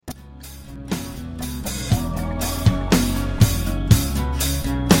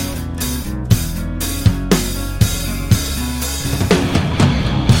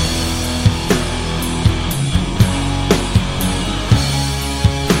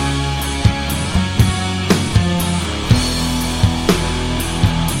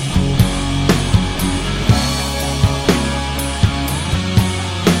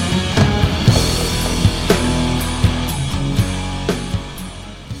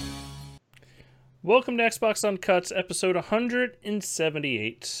Welcome to Xbox Uncut, episode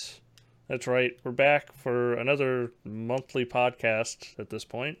 178. That's right, we're back for another monthly podcast at this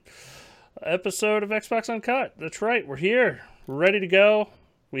point. Episode of Xbox Uncut. That's right, we're here. We're ready to go.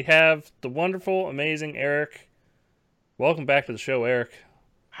 We have the wonderful, amazing Eric. Welcome back to the show, Eric.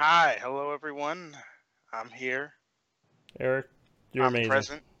 Hi, hello everyone. I'm here. Eric, you're amazing. I'm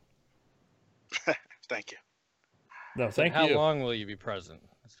present. Thank you. No, thank you. How long will you be present?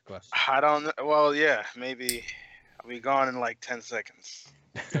 That's the question. I don't know. Well, yeah, maybe I'll be gone in like 10 seconds.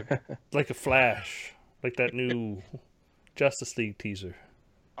 Like a flash. Like that new Justice League teaser.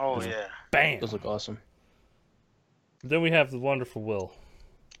 Oh, yeah. Bam! Those look awesome. Then we have the wonderful Will.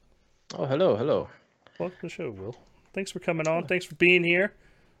 Oh, hello. Welcome to the show, Will. Thanks for coming on. Thanks for being here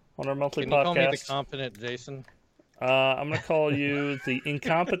on our monthly Can podcast. you call me the competent Jason? I'm going to call you the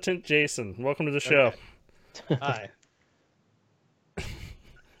incompetent Jason. Welcome to the show. Okay. Hi.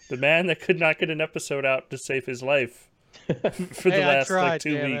 The man that could not get an episode out to save his life for the last tried,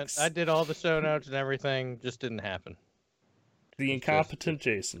 2 weeks. I did all the show notes and everything. Just didn't happen. The incompetent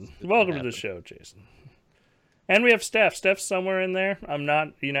Jason. Welcome to the show, Jason. And we have Steph. Steph's somewhere in there. I'm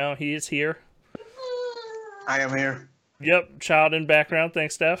not, he is here. I am here. Yep, child in background.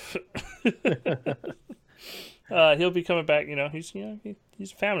 Thanks, Steph. He'll be coming back. He's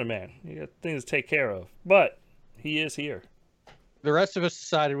a family man. He got things to take care of, but he is here. The rest of us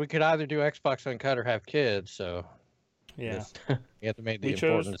decided we could either do Xbox Uncut or have kids. So yeah, you have to make the we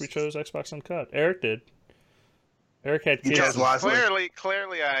chose Xbox Uncut. Eric did. Eric had kids. You chose wisely.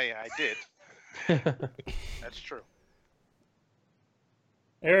 Clearly, I did. That's true.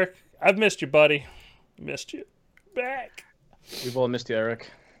 Eric, I've missed you, buddy. Missed you. Back. We've all missed you,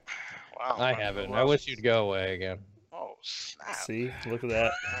 Eric. Wow. I haven't. I wish you'd go away again. Oh, snap. See, look at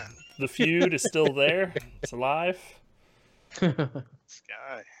that. The feud is still there. It's alive. This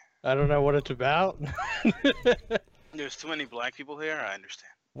guy. I don't know what it's about. There's too many black people here. I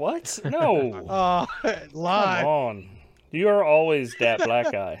understand. What? No. Oh, lie. Come on. You are always that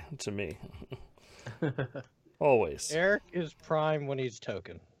black guy to me. Always. Eric is prime when he's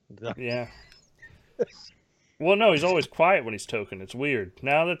token. Yeah. Well, no, he's always quiet when he's token. It's weird.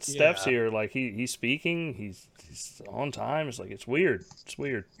 Now that Steph's here, like he's speaking, he's on time. It's like it's weird. It's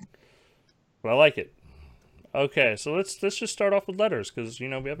weird. But I like it. Okay, so let's just start off with letters because we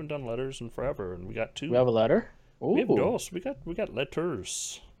haven't done letters in forever, and we got two. We have a letter. Ooh. We have dos. We got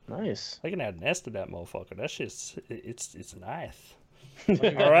letters. Nice. I can add an S to that motherfucker. That shit's it's nice.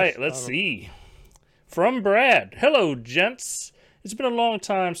 All right, let's see. From Brad. Hello, gents. It's been a long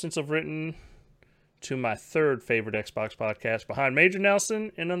time since I've written to my third favorite Xbox podcast behind Major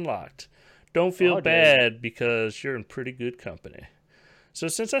Nelson and Unlocked. Don't feel bad because you're in pretty good company. So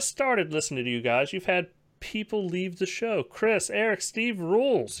since I started listening to you guys, you've had people leave the show. Chris, Eric, Steve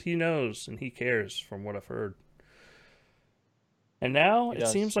rules. He knows and he cares from what I've heard. And now it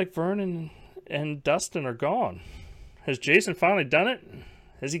seems like Vernon and Dustin are gone. Has Jason finally done it?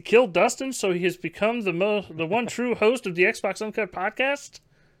 Has he killed Dustin so he has become the one true host of the Xbox Uncut podcast?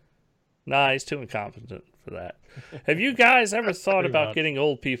 Nah, he's too incompetent for that. Have you guys ever thought about getting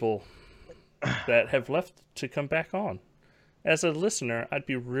old people that have left to come back on? As a listener, I'd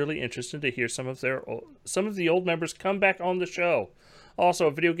be really interested to hear some of the old members come back on the show. Also,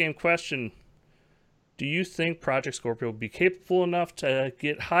 a video game question. Do you think Project Scorpio will be capable enough to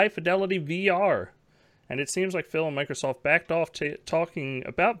get high-fidelity VR? And it seems like Phil and Microsoft backed off talking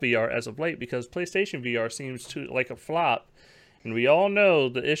about VR as of late because PlayStation VR seems like a flop. And we all know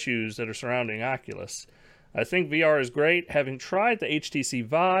the issues that are surrounding Oculus. I think VR is great. Having tried the HTC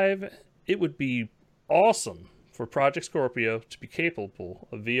Vive, it would be awesome for Project Scorpio to be capable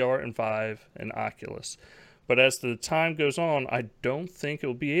of VR and Vive and Oculus. But as the time goes on, I don't think it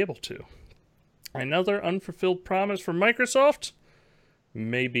will be able to. Another unfulfilled promise from Microsoft?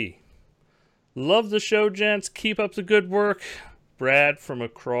 Maybe. Love the show, gents. Keep up the good work. Brad from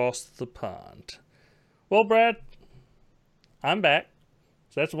across the pond. Well, Brad, I'm back.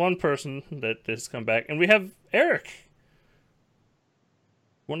 So that's one person that has come back. And we have Eric.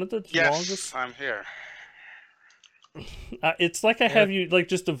 One of the longest. Yes, I'm here. It's like I have you, like,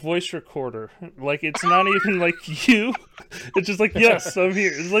 just a voice recorder. Like, it's not even like you. It's just like, yes, I'm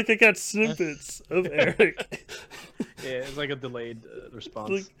here. It's like I got snippets of Eric. Yeah, it's like a delayed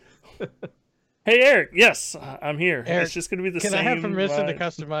response. Hey, Eric, yes, I'm here. Eric, it's just going to be the same. Can I have permission to vibe.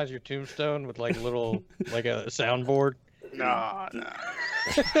 customize your tombstone with like little, like a soundboard? No.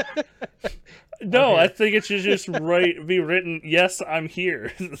 No, Okay. I think it should just be written, yes, I'm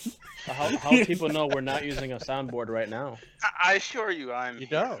here. How do people know we're not using a soundboard right now? I assure you, I'm You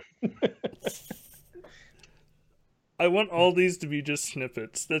here. don't. I want all these to be just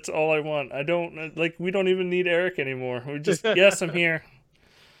snippets. That's all I want. I don't like. We don't even need Eric anymore. We just yes, I'm here.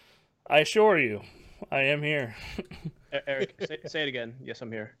 I assure you, I am here. Eric, say it again. Yes,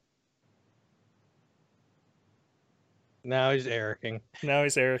 I'm here. Now he's Ericing. Now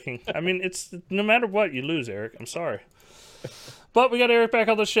he's Ericing. I mean, it's no matter what, you lose, Eric. I'm sorry. But we got Eric back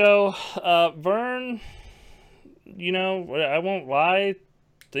on the show. Vern, you know, I won't lie.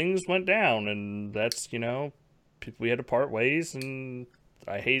 Things went down, and that's, you know, we had to part ways, and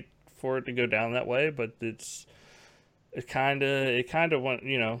I hate for it to go down that way, but it kind of went,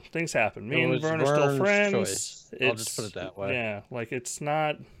 you know, things happen. Me and Vern are still friends. Choice. I'll just put it that way. Yeah, like it's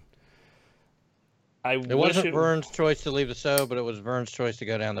not. It wasn't Vern's choice to leave the show, but it was Vern's choice to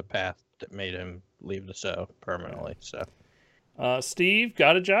go down the path that made him leave the show permanently. So, Steve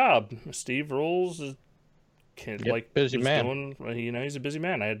got a job. Steve rules. Busy man. You know, he's a busy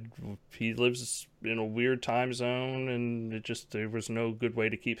man. He lives in a weird time zone, and there was no good way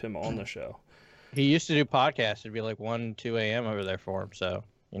to keep him on the show. He used to do podcasts. It'd be like 1, 2 a.m. over there for him. So,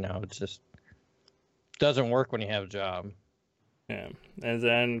 you know, it's just doesn't work when you have a job. Yeah. And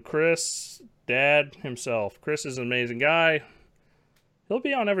then Chris, Dad himself. Chris is an amazing guy. He'll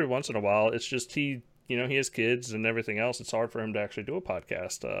be on every once in a while. It's just he has kids and everything else. It's hard for him to actually do a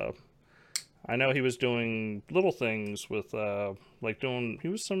podcast. I know he was doing little things with, he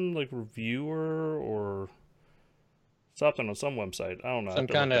was some, like, reviewer or something on some website. I don't know. Some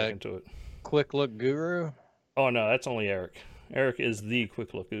kind of quick look guru? Oh, no, that's only Eric. Eric is the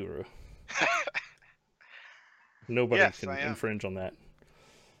quick look guru. Nobody can infringe on that.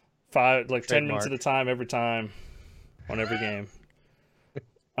 10 minutes at a time, every time, on every game.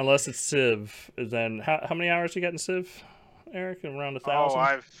 Unless it's Civ. Then, how many hours you got in Civ, Eric? Around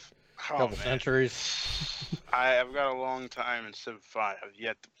 1,000? Couple centuries. I've got a long time in Civ 5. I've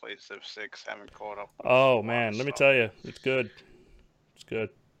yet to play Civ 6. Haven't caught up. Oh man, let me tell you, it's good. It's good.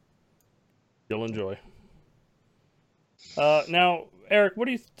 You'll enjoy. Now, Eric, what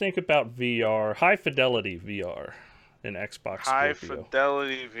do you think about VR? High fidelity VR in Xbox High Scorpio?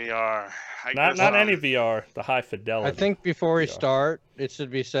 fidelity VR. Not any VR. The high fidelity. I think before we start, it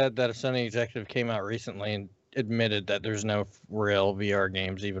should be said that a Sony executive came out recently and admitted that there's no real VR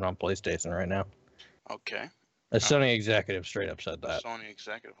games even on PlayStation right now. Okay. A Sony executive straight up said that. Sony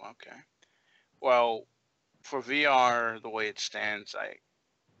executive, okay. Well, for VR, the way it stands,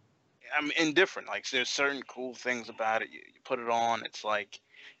 I'm indifferent. Like, there's certain cool things about it. You put it on, it's like,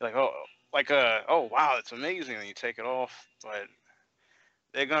 you're like, oh wow, it's amazing. And you take it off, but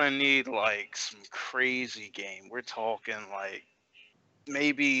they're gonna need like some crazy game. We're talking like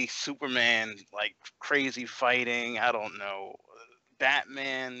maybe Superman, like crazy fighting. I don't know,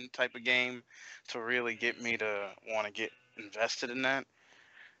 Batman type of game to really get me to want to get invested in that.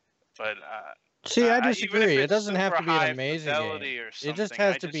 But see, I disagree. It doesn't have to be an amazing game. It just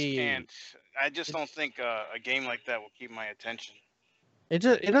has to be. I just don't think a game like that will keep my attention. It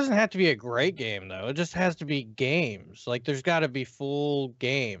doesn't have to be a great game though. It just has to be games. Like there's got to be full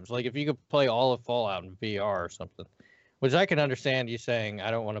games. Like if you could play all of Fallout in VR or something, which I can understand you saying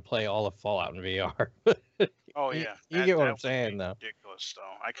I don't want to play all of Fallout in VR. Oh yeah, you get what I'm saying though. Ridiculous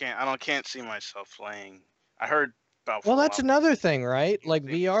though. I can't see myself playing. I heard about. Well, that's another thing, right? Like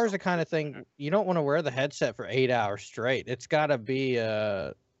VR is the kind of thing you don't want to wear the headset for 8 hours straight. It's got to be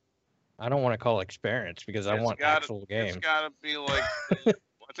I don't want to call it experience because I want actual games. It's got to be like,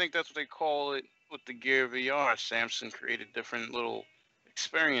 I think that's what they call it with the Gear VR. Samsung created different little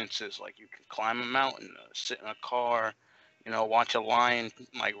experiences. Like you can climb a mountain, sit in a car, watch a lion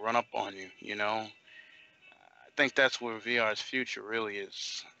like run up on you, I think that's where VR's future really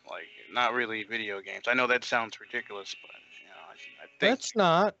is. Like, not really video games. I know that sounds ridiculous, but I think that's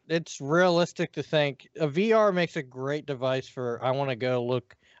not. It's realistic to think a VR makes a great device for. I want to go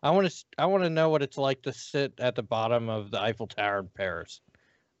look. I want to know what it's like to sit at the bottom of the Eiffel Tower in Paris,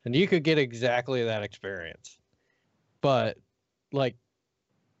 and you could get exactly that experience. But like,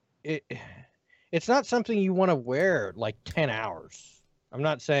 it's not something you want to wear like 10 hours. I'm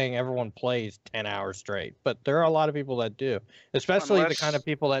not saying everyone plays 10 hours straight, but there are a lot of people that do, especially the kind of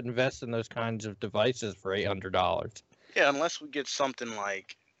people that invest in those kinds of devices for $800. Yeah, unless we get something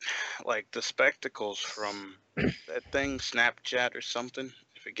like the spectacles from that thing, Snapchat or something.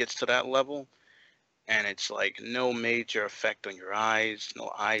 If it gets to that level, and it's like no major effect on your eyes,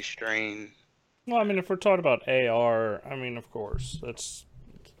 no eye strain. Well, I mean, if we're talking about AR, I mean, of course, it's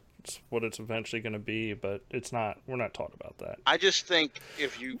what it's eventually going to be, but it's not. We're not talking about that. I just think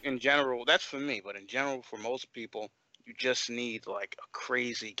in general, that's for me, but in general, for most people, you just need like a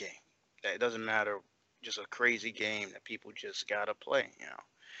crazy game. It doesn't matter, just a crazy game that people just gotta play.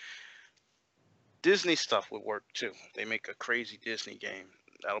 Disney stuff would work too. If they make a crazy Disney game,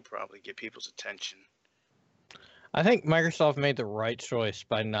 that'll probably get people's attention. I think Microsoft made the right choice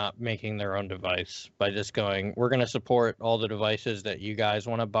by not making their own device, by just going, we're going to support all the devices that you guys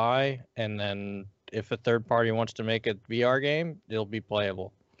want to buy, and then if a third party wants to make a VR game, it'll be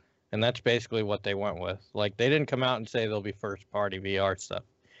playable. And that's basically what they went with. Like, they didn't come out and say they'll be first party VR stuff.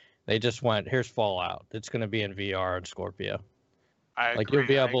 They just went, here's Fallout. It's going to be in VR and Scorpio. I Like, agree. you'll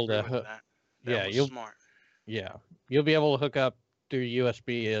be I able agree to with hook. that. Yeah, That was you'll smart. yeah, you'll be able to hook up through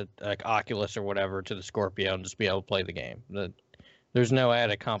USB, like Oculus or whatever, to the Scorpio and just be able to play the game. There's no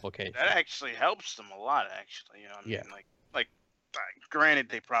added complication. That actually helps them a lot. Actually, you know what I mean? Yeah. Like, granted,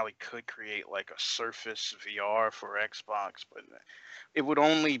 they probably could create like a Surface VR for Xbox, but it would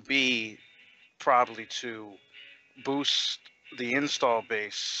only be probably to boost the install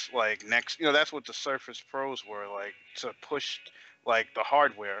base. Like next, that's what the Surface Pros were, like, to push like the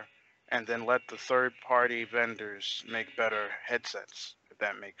hardware, and then let the third-party vendors make better headsets. If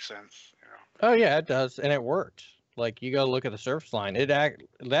that makes sense. Oh yeah, it does, and it worked. Like, you go look at the Surface line, that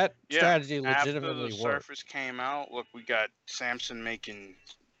strategy legitimately After the worked. Surface came out, look, we got Samsung making.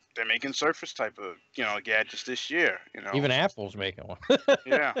 They're making Surface type of gadgets this year. Even Apple's making one.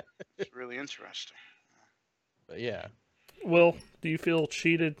 Yeah, it's really interesting. But yeah, Will, do you feel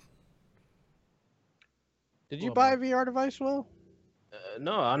cheated? did you Well, buy a VR device, Will?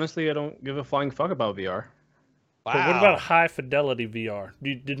 No, honestly, I don't give a flying fuck about VR. But what about high fidelity VR?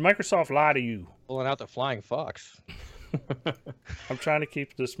 Did Microsoft lie to you? pulling out the flying fox? I'm trying to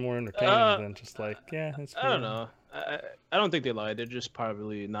keep this more entertaining than just like, yeah, it's I don't know. I don't think they lied. They're just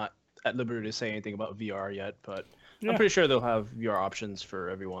probably not at liberty to say anything about VR yet, but Yeah. I'm pretty sure they'll have VR options for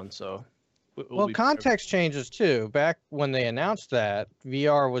everyone. So, Well, context changes too. Back when they announced that,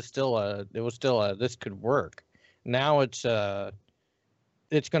 VR was still this could work. Now it's going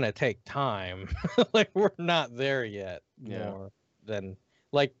to take time. Like, we're not there yet. Yeah. More than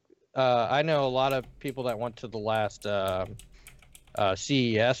like I know a lot of people that went to the last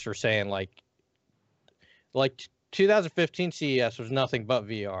CES were saying like 2015 CES was nothing but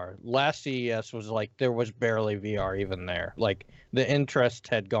VR. Last CES was like there was barely VR even there. Like, the interest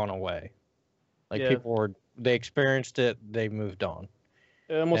had gone away. Like, Yeah. people they experienced it, they moved on.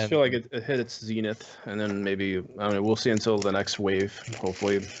 I almost and- feel like it hit its zenith, and then maybe, I don't know, we'll see until the next wave,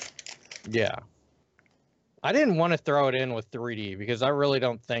 hopefully. Yeah. I didn't want to throw it in with 3D because I really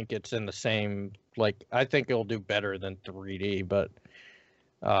don't think it's in the same, like, I think it'll do better than 3D, but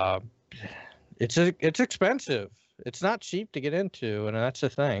it's expensive. It's not cheap to get into, and that's the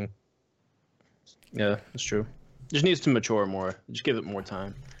thing. Yeah, that's true. Just needs to mature more. Just give it more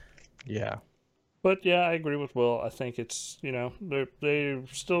time. Yeah. But yeah, I agree with Will. I think it's, they're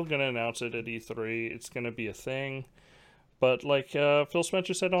still going to announce it at E3. It's going to be a thing. But like Phil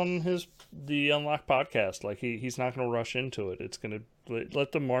Spencer said on the Unlock podcast, like he's not going to rush into it. It's going to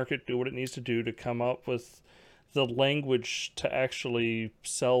let the market do what it needs to do to come up with the language to actually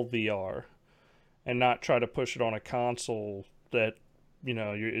sell VR, and not try to push it on a console that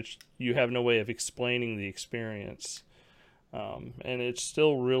you have no way of explaining the experience. And it's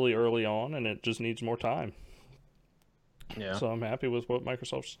still really early on, and it just needs more time. Yeah. So I'm happy with what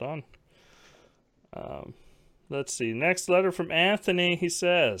Microsoft's done. Let's see. Next letter from Anthony. He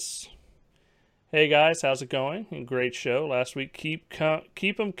says, "Hey guys, how's it going? Great show last week.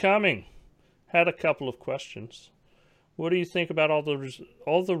 Keep them coming. Had a couple of questions. What do you think about all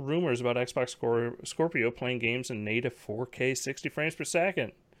the rumors about Xbox Scorpio playing games in native 4K 60 frames per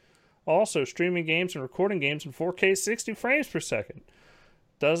second? Also, streaming games and recording games in 4K 60 frames per second.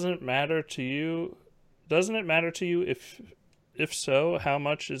 Doesn't it matter to you? If so, how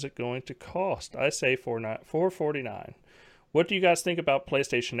much is it going to cost? I say $449. What do you guys think about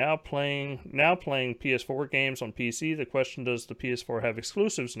PlayStation now playing PS4 games on PC? The question: does the PS4 have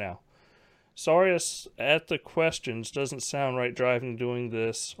exclusives now? Sorry at the questions. Doesn't sound right driving doing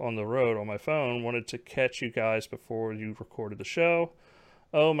this on the road on my phone. Wanted to catch you guys before you recorded the show.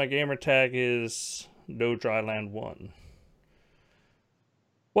 Oh, my gamer tag is No Dryland 1.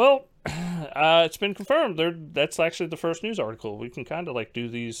 Well, it's been confirmed. That's actually the first news article. We can kind of like do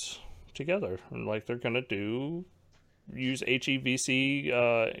these together. And like they're going to use HEVC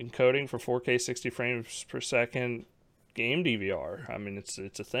encoding for 4K 60 frames per second game DVR. I mean, it's a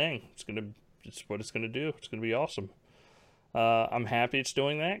thing. It's what it's going to do. It's going to be awesome. I'm happy it's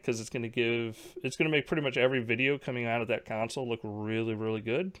doing that because it's going to make pretty much every video coming out of that console look really, really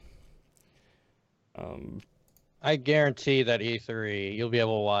good. I guarantee that E3, you'll be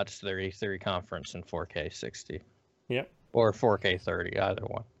able to watch their E3 conference in 4K 60. Yep. Or 4K 30, either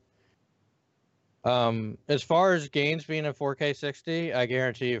one. As far as games being in 4K 60, I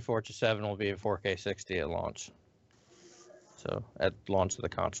guarantee you Forza 7 will be in 4K 60 at launch. So at launch of the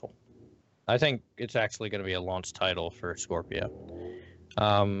console, I think it's actually going to be a launch title for Scorpio.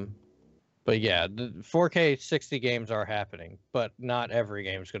 But yeah, the 4K 60 games are happening, but not every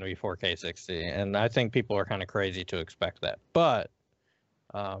game is going to be 4K 60, and I think people are kind of crazy to expect that. But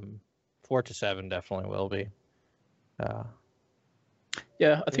Forza 7 definitely will be.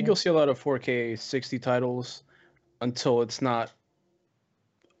 Yeah, I think you'll see a lot of 4K 60 titles until it's not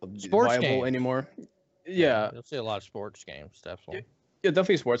Sports viable games. anymore. Yeah. You'll see a lot of sports games, definitely. Yeah,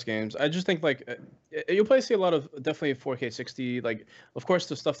 definitely sports games. I just think like you'll probably see a lot of definitely 4K 60. Like, of course,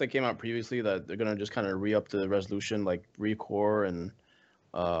 the stuff that came out previously that they're gonna just kind of re-up the resolution, like Recore and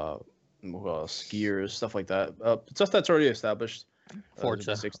skiers, stuff like that. Stuff that's already established.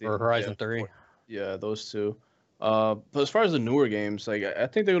 Forza 60 or Horizon 3. Yeah, those two. But as far as the newer games, like I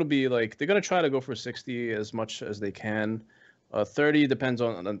think they're gonna be like they're gonna try to go for 60 as much as they can. 30 depends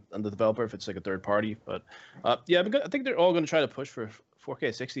on the developer if it's like a third party, but yeah, I think they're all gonna try to push for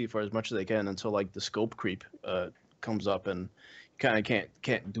 4K 60 for as much as they can until like the scope creep comes up and you kind of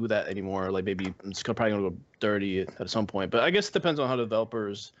can't do that anymore. Like maybe it's probably gonna go 30 at some point, but I guess it depends on how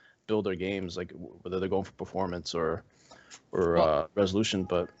developers build their games, like whether they're going for performance or resolution.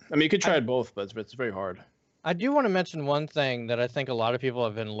 But I mean, you could try it both, but it's very hard. I do want to mention one thing that I think a lot of people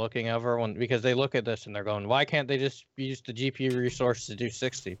have been looking over because they look at this and they're going, why can't they just use the GPU resource to do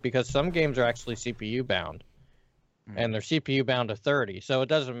 60? Because some games are actually CPU bound, and they're CPU bound to 30. So it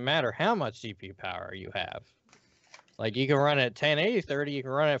doesn't matter how much CPU power you have. Like you can run it at 1080 30, you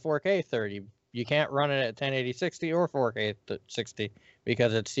can run it at 4K 30. You can't run it at 1080 60 or 4K 60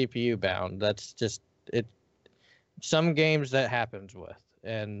 because it's CPU bound. That's just it. Some games that happens with,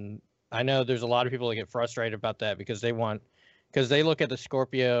 and I know there's a lot of people that get frustrated about that because they look at the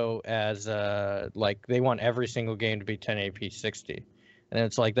Scorpio as like they want every single game to be 1080p 60, and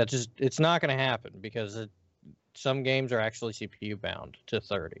it's like it's not going to happen because some games are actually CPU bound to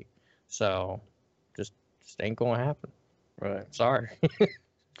 30, so just ain't going to happen. Right. Sorry,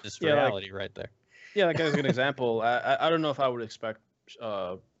 just reality right there. Yeah, that guy's a good example. I don't know if I would expect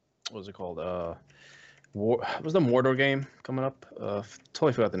what was it called? Was the Mordor game coming up?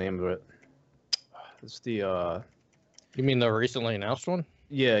 Totally forgot the name of it. It's the You mean the recently announced one?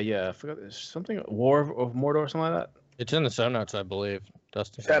 Yeah, I forgot. It's something War of Mordor or something like that. It's in the show notes, I believe.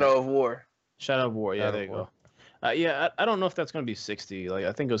 Dustin. Shadow of War. Shadow of War. Yeah, Shadow there of you War. go. Yeah, I don't know if that's gonna be 60. Like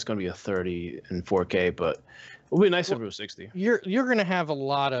I think it's gonna be a 30 in 4K, but it would be nice if it was 60. You're gonna have a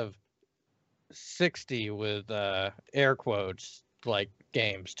lot of 60 with air quotes like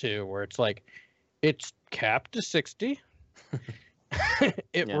games too, where it's like it's capped to 60.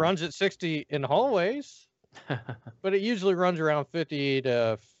 It runs at 60 in hallways, but it usually runs around 50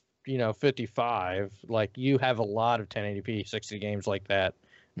 to 55. Like you have a lot of 1080p 60 games like that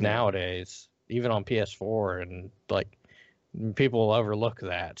nowadays, even on PS4, and like people will overlook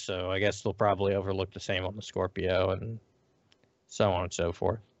that. So I guess they'll probably overlook the same on the Scorpio and so on and so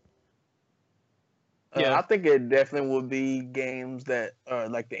forth. Yeah, I think it definitely would be games that are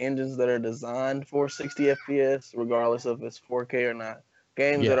like the engines that are designed for 60 FPS, regardless of if it's 4K or not.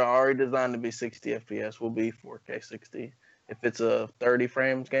 Games that are already designed to be 60 FPS will be 4K 60. If it's a 30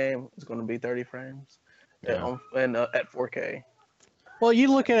 frames game, it's going to be 30 frames and at 4K. Well,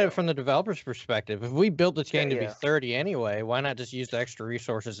 you look at it from the developer's perspective. If we built this game to be 30 anyway, why not just use the extra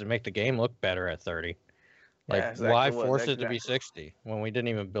resources and make the game look better at 30? Like, why force it to be 60 when we didn't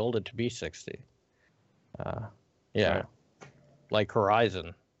even build it to be 60? Like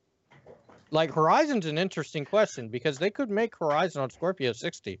Horizon. Like Horizon's an interesting question because they could make Horizon on Scorpio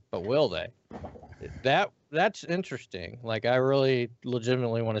 60, but will they? That's interesting. Like I really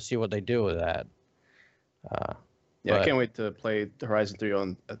legitimately want to see what they do with that. I can't wait to play Horizon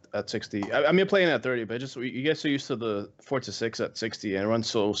 3 at 60. I mean, playing at 30, but you get so used to the Forza 6 at 60 and it runs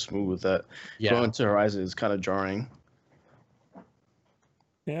so smooth that going to Horizon is kind of jarring.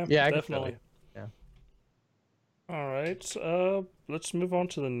 Yeah, definitely. All right, let's move on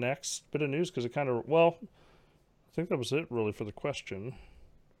to the next bit of news because it kind of, I think that was it really for the question.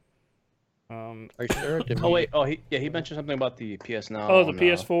 Are you sure? He mentioned something about the PS Now. Oh, the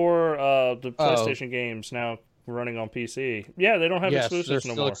PS4, the PlayStation games now running on PC. Yeah, they don't have exclusives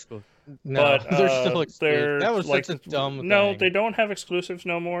no more. No, but they're still exclusive. That was like, such a dumb thing. No, they don't have exclusives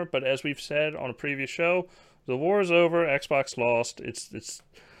no more, but as we've said on a previous show, the war is over, Xbox lost. It's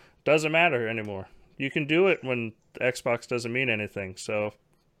doesn't matter anymore. You can do it when Xbox doesn't mean anything, so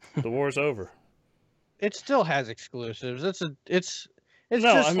the war's over. It still has exclusives. It's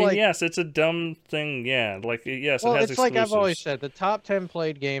no, just I mean, like, yes, it's a dumb thing. Yeah, like yes, well, it has it's like I've always exclusives. said, the top 10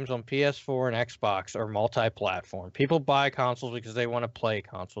 played games on PS4 and Xbox are multi-platform. People buy consoles because they want to play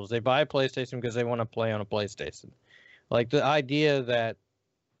consoles. They buy a PlayStation because they want to play on a PlayStation. Like the idea that,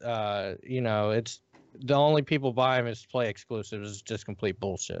 it's the only people buy them is play exclusives is just complete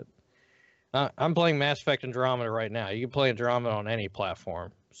bullshit. I'm playing Mass Effect Andromeda right now. You can play Andromeda on any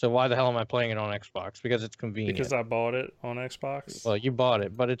platform. So why the hell am I playing it on Xbox? Because it's convenient. Because I bought it on Xbox. Well, you bought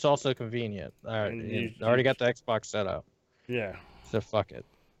it, but it's also convenient. All right, And you already got the Xbox set up, Yeah. so fuck it.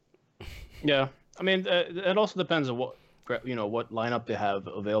 Yeah, I mean, it also depends on what what lineup they have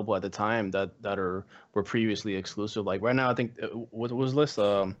available at the time that were previously exclusive. Like right now, I think what was this?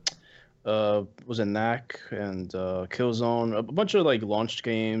 Was it Knack and Killzone, a bunch of like launched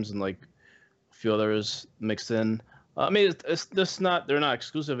games and like a few others mixed in. I mean, it's just not they're not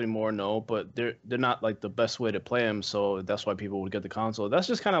exclusive anymore, no, but they're not like the best way to play them, so that's why people would get the console. That's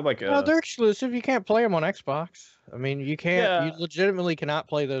just kind of like No, a they're exclusive. You can't play them on Xbox. I mean, you can't. Yeah. You legitimately cannot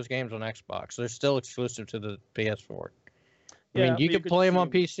play those games on Xbox. They're still exclusive to the PS4. I Yeah, mean, you but you could could play them on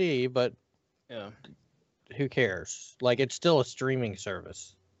stream- PC, but yeah. who cares? Like, it's still a streaming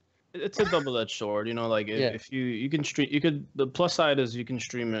service. It's a double-edged sword, like Yeah. if you can stream, the plus side is you can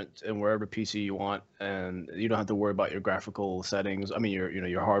stream it in wherever PC you want, and you don't have to worry about your graphical settings. I mean,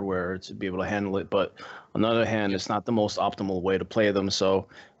 your hardware to be able to handle it. But on the other hand, it's not the most optimal way to play them. So,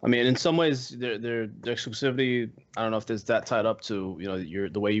 I mean, in some ways, their exclusivity, I don't know if there's that tied up to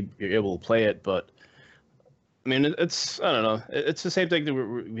the way you're able to play it, but I mean, it's I don't know, it's the same thing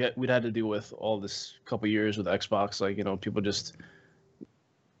that we'd had to deal with all this couple years with Xbox, like people just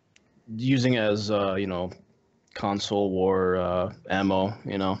using it as console war ammo.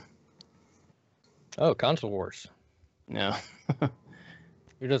 Oh, console wars. Yeah.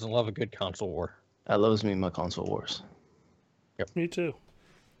 Who doesn't love a good console war? That loves me my console wars. Me too.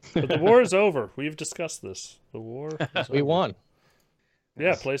 But the war is over. We've discussed this. The war is We over. won.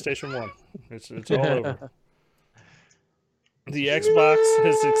 Yeah, PlayStation won. It's all over. The Xbox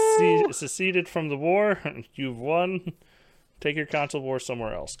has seceded from the war. You've won. Take your console war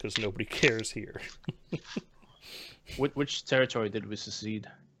somewhere else because nobody cares here. Which territory did we secede?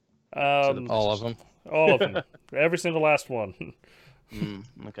 All of them. All of them. Every single last one.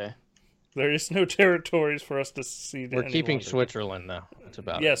 Okay. There is no territories for us to secede. We're any keeping longer. Switzerland now. That's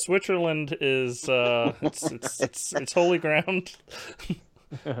about Yeah, it. Switzerland is it's holy ground.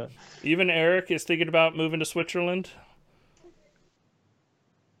 Even Eric is thinking about moving to Switzerland.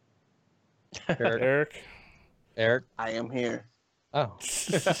 Eric. I am here. Oh.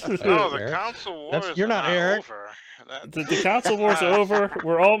 No, the Eric? console wars You're not Eric. over. The console war's over.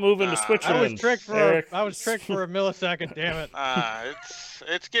 We're all moving to I was Switzerland. I was tricked for a millisecond. Damn it!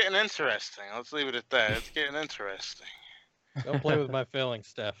 It's getting interesting. Let's leave it at that. It's getting interesting. Don't play with my feelings,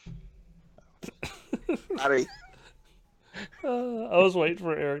 Steph. Howdy. I was waiting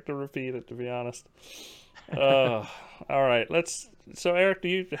for Eric to repeat it. To be honest. All right. So Eric,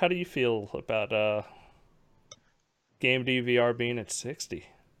 how do you feel about Game DVR being at 60?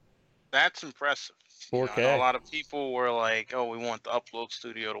 That's impressive. I 4K. know a lot of people were like, "Oh, we want the upload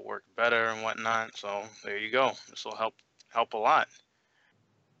studio to work better and whatnot." So there you go. This will help a lot.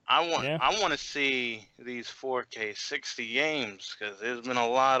 I want to see these 4K 60 games because there's been a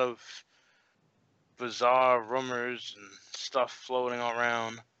lot of bizarre rumors and stuff floating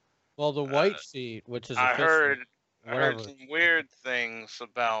around. Well, the white seat, which is I official, heard whatever. some weird things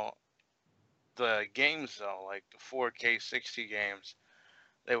about the games though, like the 4K 60 games.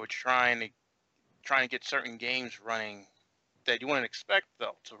 They were trying to get certain games running that you wouldn't expect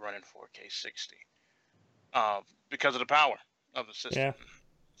though to run in 4K 60 because of the power of the system. Yeah.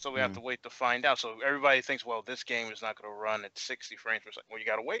 So we have to wait to find out. So everybody thinks, well, this game is not going to run at 60 frames per second. Well, you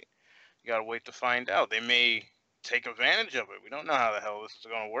got to wait. You got to wait to find out. They may take advantage of it. We don't know how the hell this is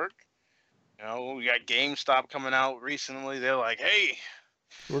going to work. We got GameStop coming out recently. They're like, hey,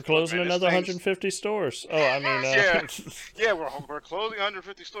 We're closing man, this another thing's- 150 stores. Oh, I mean, yeah, we're closing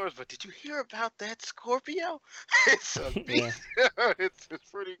 150 stores. But did you hear about that Scorpio? It's a big, it's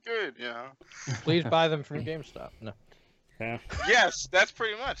pretty good, Please buy them from GameStop. No. yeah. Yes, that's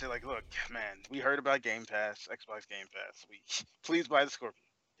pretty much. They're like, look, man, we heard about Game Pass, Xbox Game Pass. Please buy the Scorpio.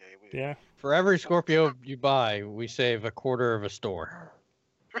 Okay, Yeah. For every Scorpio you buy, we save a quarter of a store.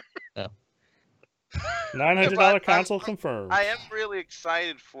 No. $900 console confirmed. I am really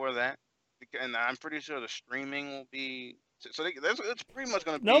excited for that, and I'm pretty sure the streaming will be. So it's pretty much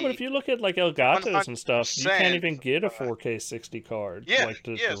going to be. No, but if you look at like Elgatos and stuff, you can't even get a 100%, 4K 60 card. Yeah, like,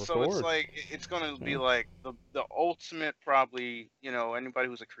 to so record. it's like it's going to be Yeah. like the ultimate, probably. Anybody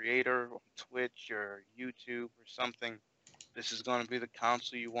who's a creator on Twitch or YouTube or something, this is going to be the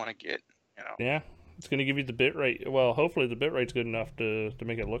console you want to get. You know. Yeah, it's going to give you the bit rate. Well, hopefully the bit rate's good enough to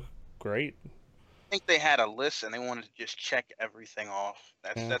make it look great. I think they had a list and they wanted to just check everything off.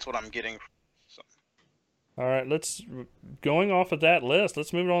 Yeah. That's what I'm getting. So. All right, going off of that list,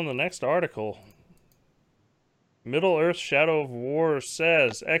 let's move on to the next article. Middle Earth Shadow of War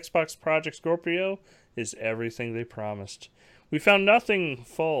says Xbox Project Scorpio is everything they promised. We found nothing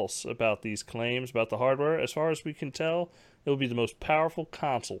false about these claims about the hardware. As far as we can tell, it will be the most powerful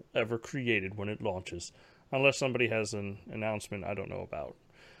console ever created when it launches. Unless somebody has an announcement I don't know about.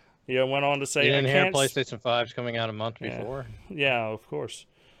 Yeah, went on to say... You didn't hear PlayStation 5's coming out a month before? Yeah, of course.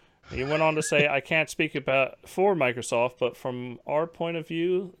 He went on to say, I can't speak for Microsoft, but from our point of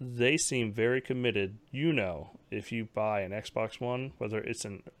view, they seem very committed. You know, if you buy an Xbox One, whether it's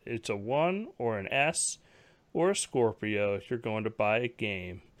a One or an S or a Scorpio, you're going to buy a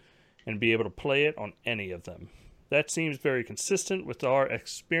game and be able to play it on any of them. That seems very consistent with our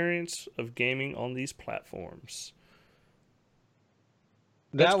experience of gaming on these platforms.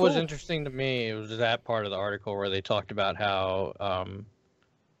 That was interesting to me. It was that part of the article where they talked about how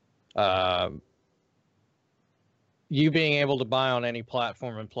you being able to buy on any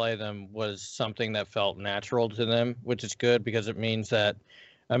platform and play them was something that felt natural to them, which is good because it means that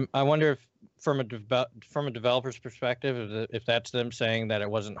I wonder if from a developer's perspective, if that's them saying that it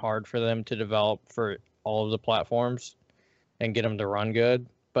wasn't hard for them to develop for all of the platforms and get them to run good,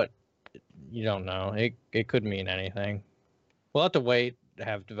 but you don't know. It could mean anything. We'll have to wait to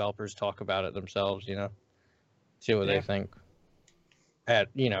have developers talk about it themselves, see what they think.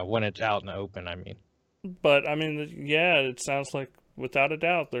 When it's out in the open, I mean. But, I mean, yeah, it sounds like, without a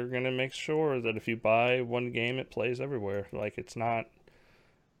doubt, they're going to make sure that if you buy one game, it plays everywhere. Like, it's not...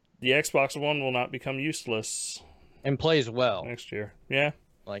 The Xbox One will not become useless. And plays well. Next year. Yeah.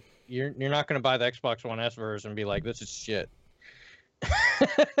 Like, you're not going to buy the Xbox One S version and be like, this is shit.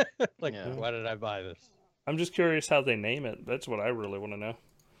 Why did I buy this? I'm just curious how they name it. That's what I really want to know.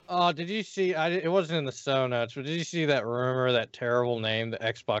 Oh, did you see? It wasn't in the show notes, but did you see that rumor, that terrible name, the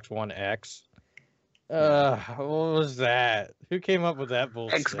Xbox One X? What was that? Who came up with that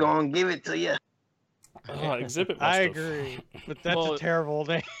bullshit? X gonna give it to you. Exhibit. I agree, but that's a terrible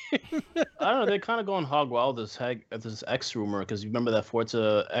name. I don't know. They're kind of going hog wild this X rumor because you remember that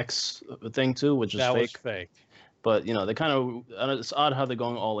Forza X thing too, which is that fake. Was fake. But they kind of it's odd how they're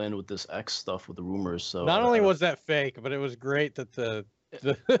going all in with this X stuff with the rumors. So not only was that fake, but it was great that the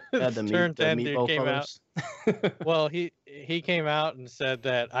Turn 10 dude came out. Well, he came out and said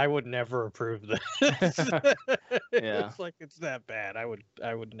that I would never approve this. It's like it's that bad. I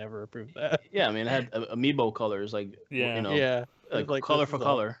would never approve that. Yeah, I mean, it had amiibo colors, like like color for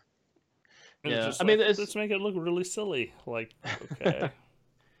color. Yeah, I mean, let's make it look really silly. Like, okay.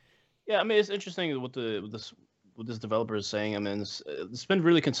 Yeah, I mean, it's interesting what this developer is saying. I mean, it's been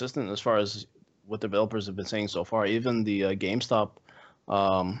really consistent as far as what developers have been saying so far. Even the GameStop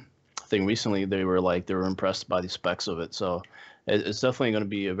thing recently, they were impressed by the specs of it. So it's definitely going to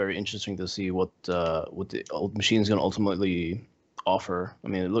be very interesting to see what the machine is going to ultimately offer. I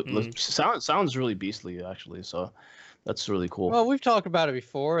mean, it sounds really beastly actually. So that's really cool. Well, we've talked about it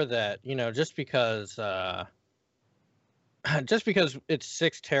before that just because it's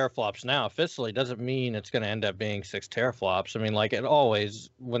 6 teraflops now officially doesn't mean it's going to end up being 6 teraflops. I mean, like it always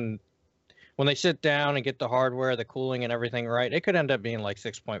when they sit down and get the hardware, the cooling and everything right, it could end up being like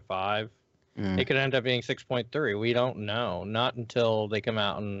 6.5. It could end up being 6.3. We don't know. Not until they come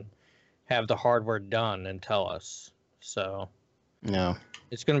out and have the hardware done and tell us. So, yeah,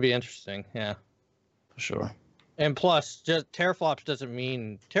 it's going to be interesting. Yeah, for sure. And plus, just teraflops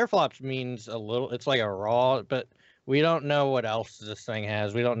means a little. It's like a raw, but we don't know what else this thing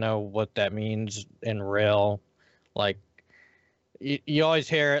has. We don't know what that means in real, like. You always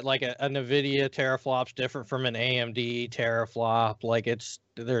hear it like a NVIDIA teraflop's different from an AMD teraflop. Like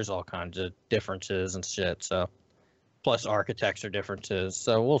there's all kinds of differences and shit. So, plus architecture differences.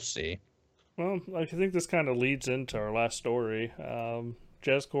 So we'll see. Well, I think this kind of leads into our last story.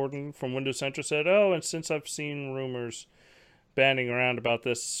 Jez Gordon from Windows Central said, and since I've seen rumors banding around about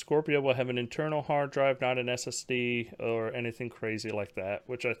this, Scorpio will have an internal hard drive, not an SSD or anything crazy like that,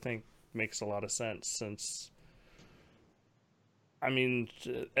 which I think makes a lot of sense since... I mean,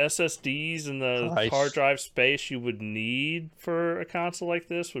 SSDs and the hard drive space you would need for a console like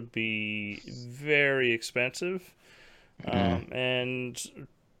this would be very expensive. And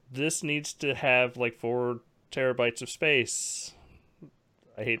this needs to have like 4 terabytes of space.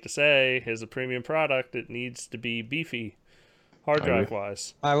 I hate to say, as a premium product, it needs to be beefy. hard I agree. drive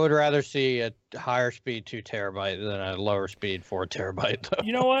wise. I would rather see a higher speed 2 terabyte than a lower speed 4 terabyte. Though.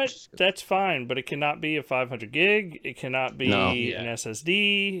 You know what? That's fine, but it cannot be a 500 gig. It cannot be No. an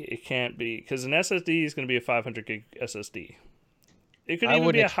SSD. It can't be because an SSD is going to be a 500 gig SSD. It could I even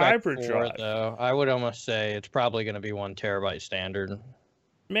would be a expect hybrid 4, drive. though. I would almost say it's probably going to be 1 terabyte standard.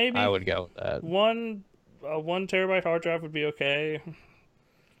 Maybe I would go with that. a 1 terabyte hard drive would be okay,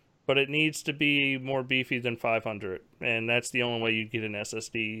 but it needs to be more beefy than 500, and that's the only way you get an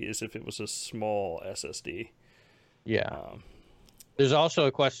SSD is if it was a small SSD. Yeah. There's also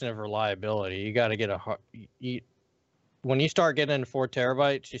a question of reliability. You got to get when you start getting into 4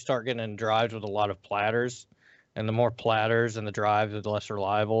 terabytes, you start getting in drives with a lot of platters, and the more platters in the drive, the less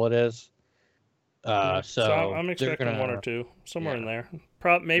reliable it is. So I'm expecting 1 or 2, somewhere in there.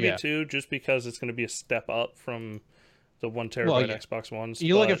 Maybe 2, just because it's going to be a step up from the 1 terabyte Xbox Ones.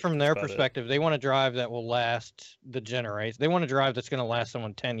 You look at it from their perspective, they want a drive that will last the generation. They want a drive that's going to last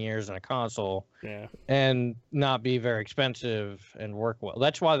someone 10 years in a console, and not be very expensive and work well.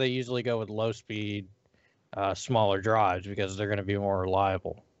 That's why they usually go with low speed, smaller drives, because they're going to be more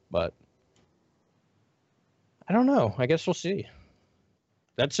reliable. But I don't know. I guess we'll see.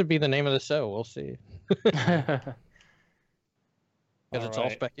 That should be the name of the show. We'll see. Because it's all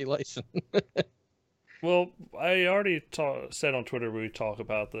speculation. Well, I already said on Twitter we talk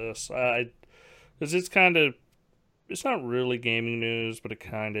about this. Because it's kind of, it's not really gaming news, but it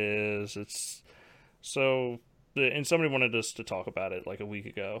kind of is. It's so, and somebody wanted us to talk about it like a week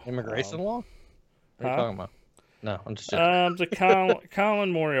ago. Immigration law? What are you talking about? No, I'm just the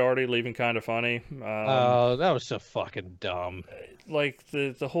Colin Moriarty leaving kind of funny. Oh, that was so fucking dumb. Like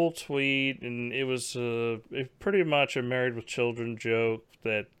the whole tweet, and it was pretty much a Married with Children joke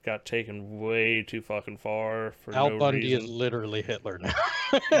that got taken way too fucking far for Al no Bundy reason. is literally Hitler now.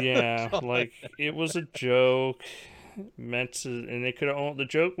 Yeah, like it was a joke meant to, and it could the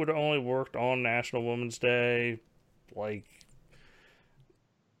joke would have only worked on National Women's Day. Like,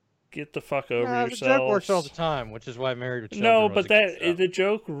 get the fuck over yourselves. The joke works all the time, which is why Married with Children. No, but the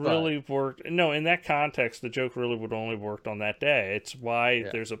joke really worked. No, in that context, the joke really would only worked on that day. It's why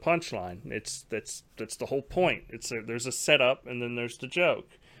there's a punchline. That's the whole point. There's a setup and then there's the joke.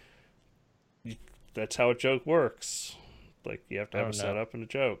 That's how a joke works. Like, you have to have a setup and a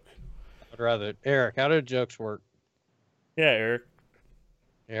joke. I'd rather Eric. How do jokes work? Yeah,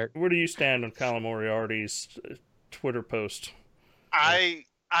 Eric. Where do you stand on Colin Moriarty's Twitter post? I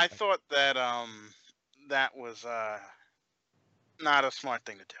thought that that was not a smart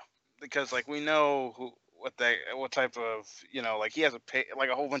thing to do, because like we know what type of, like he has like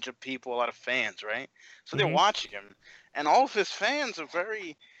a whole bunch of people, a lot of fans, right? So they're watching him, and all of his fans are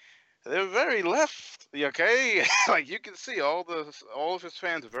they're very left. Okay, like you can see all of his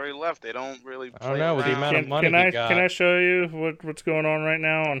fans are very left. They don't really. I don't know with the amount of money he got. Can I show you what's going on right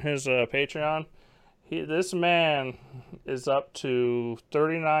now on his Patreon? This man is up to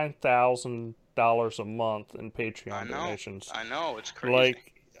 $39,000 a month in Patreon donations. I know, it's crazy.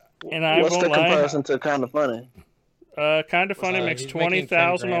 Like, and I what's the comparison to Kind of Funny? Kind of Funny makes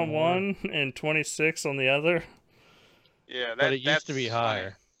 20,000 on one and 26 on the other. Yeah, but it used to be higher.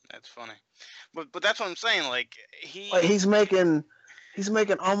 Funny. That's funny, but that's what I'm saying. Like he's making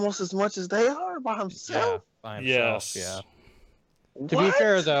almost as much as they are by himself. Yeah, by himself. Yes. Yeah. To be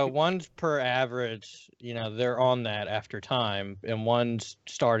fair, though, one's per average, they're on that after time, and one's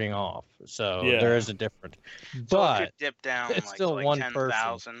starting off. So there is a difference. But it could dip down it's like, still like one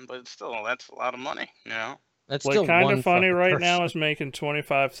 10,000, but still, that's a lot of money, That's like still Kind one of Funny right person. now is making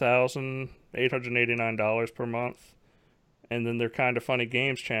 $25,889 per month, and then their Kind of Funny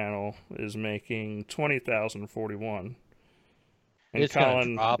Games channel is making $20,041. And it's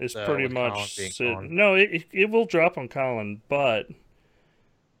Colin drop, is though, pretty much no, it will drop on Colin, but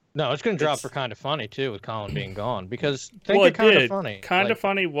no, it's going to drop for Kind of Funny too with Colin being gone, because think of Kind of Funny. Kind of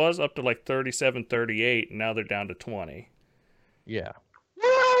Funny was up to like 37, 38, and now they're down to 20. Yeah.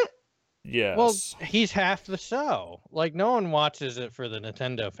 What? Yes. Well, he's half the show. Like, no one watches it for the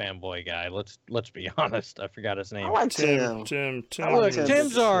Nintendo fanboy guy. Let's be honest. I forgot his name. I like Tim.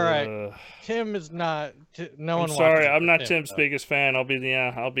 Tim's all right. Tim is not. No one. I'm sorry, I'm not Tim, Tim's though. biggest fan. I'll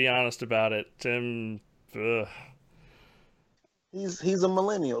be honest about it. Tim. He's a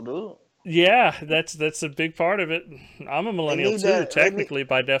millennial, dude. Yeah, that's a big part of it. I'm a millennial too, technically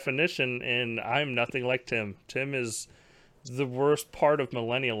by definition, and I'm nothing like Tim. Tim is the worst part of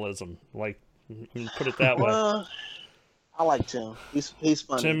millennialism. Like, put it that way. I like Tim. He's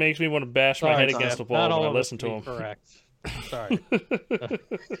funny. Tim makes me want to bash my head against the wall when I listen to him. Correct. Sorry.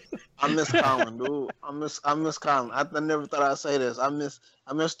 I miss Colin, dude. I miss Colin. I never thought I'd say this. I miss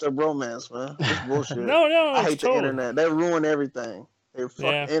the bromance, man. It's bullshit. No, I it's hate the totally. internet. They ruin everything.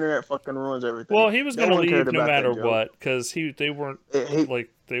 Yeah. The internet fucking ruins everything. Well, he was No gonna one cared leave no about that matter joke. what because they weren't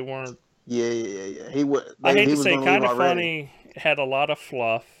they weren't. Yeah. He would. I hate he to was say, gonna kind leave of already. funny had a lot of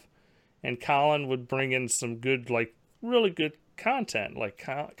fluff, and Colin would bring in some good, like really good content. Like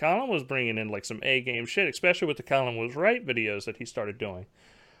Colin was bringing in like some A game shit, especially with the Colin Was Right videos that he started doing.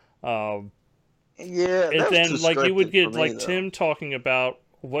 Yeah, And that's then too like you would scripted get for me, like though. Tim talking about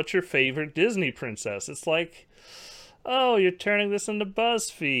what's your favorite Disney princess. It's like, oh, you're turning this into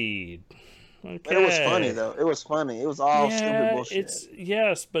BuzzFeed. Okay. But it was funny though. It was funny. It was all stupid bullshit.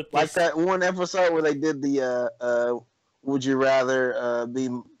 But Like that one episode where they did the would you rather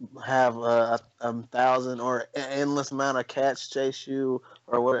have 1,000 or an endless amount of cats chase you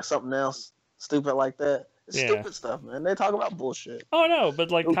or what something else stupid like that. It's stupid stuff, man. They talk about bullshit. Oh no,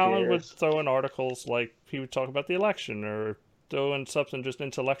 but like Who Colin would cares? throw in articles like he would talk about the election or throw in something just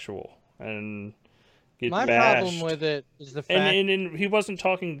intellectual and get My bashed. problem with it is the fact And he wasn't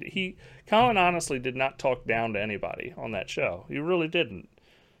talking. Colin honestly did not talk down to anybody on that show. He really didn't.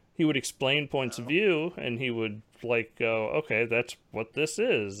 He would explain points of view, and he would like go, okay, that's what this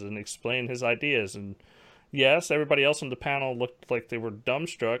is, and explain his ideas. And yes, everybody else on the panel looked like they were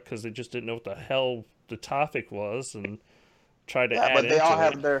dumbstruck because they just didn't know what the hell the topic was, and tried to add but they into all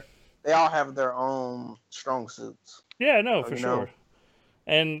it. have their own strong suits. Yeah, no, for you sure. know.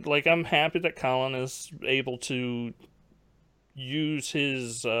 And like, I'm happy that Colin is able to use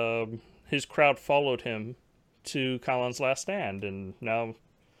his crowd followed him to Colin's Last Stand, and now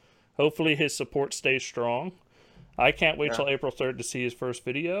hopefully his support stays strong. I can't wait till April 3rd to see his first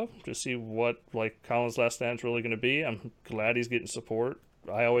video, to see what like Colin's Last Stand's really going to be. I'm glad he's getting support.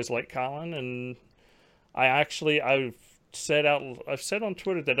 I always like Colin, and I've said on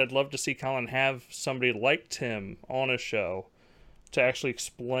Twitter that I'd love to see Colin have somebody like Tim on a show to actually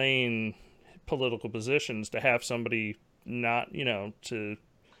explain political positions, to have somebody not, to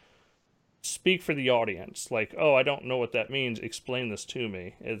speak for the audience. Like, oh, I don't know what that means. Explain this to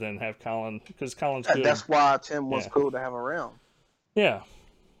me. And then have Colin, because Colin's good. That's why Tim was cool to have around. Yeah.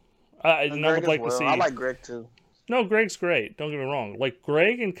 I would like to see. I like Greg too. No, Greg's great. Don't get me wrong. Like,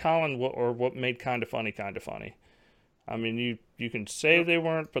 Greg and Colin are what made Kinda Funny. I mean, you can say they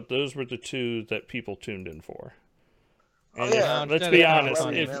weren't, but those were the two that people tuned in for. And let's be honest,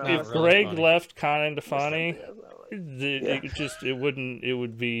 if Greg left Kinda Funny, it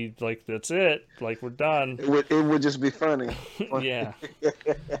would be like, that's it. Like, we're done. It would just be funny. Yeah.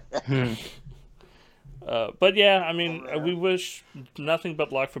 But yeah, I mean, we wish nothing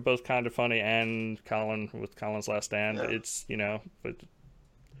but luck for both Kinda Funny and Colin with Colin's Last Stand. Yeah. It's, but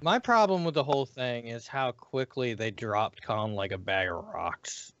my problem with the whole thing is how quickly they dropped Colin like a bag of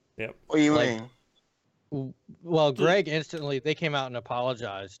rocks. yep. What do you mean? Well, Greg they came out and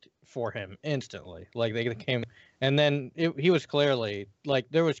apologized for him instantly. Like they came, and then he was clearly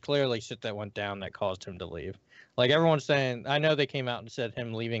there was clearly shit that went down that caused him to leave. Like everyone's saying, I know they came out and said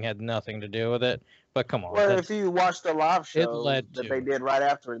him leaving had nothing to do with it, but come on. Well, if you watched the live show led that to they it. did right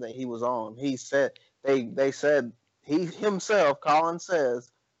after that he was on, he said they said he himself, Colin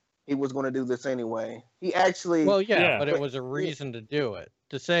says he was going to do this anyway. He actually Yeah. but it was a reason to do it.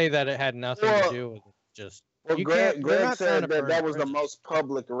 To say that it had nothing to do with it, just Well, you Greg can't- they're not said trying to that burn was the bridges. most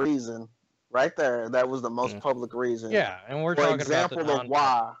public reason, right there. That was the most public reason. Yeah, and we're For talking example about the of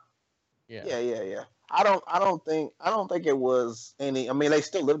why. Yeah. Yeah. I don't think it was any. I mean, they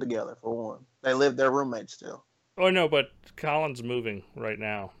still live together for one. They're roommates still. Oh no, but Colin's moving right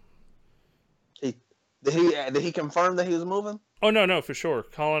now. Did he confirm that he was moving? Oh no, for sure.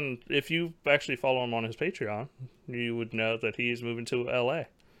 Colin, if you actually follow him on his Patreon, you would know that he's moving to LA.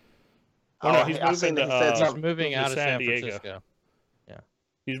 Oh no, he's I seen moving that he said to He's something. moving out of San Diego. Francisco.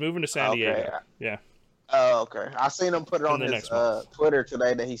 He's moving to San Diego. Yeah. Oh, okay. I seen him put it In on the his next month. Twitter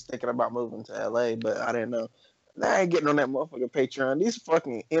today that he's thinking about moving to LA, but I didn't know. I ain't getting on that motherfucking Patreon. These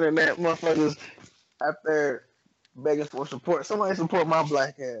fucking internet motherfuckers out there begging for support. Somebody support my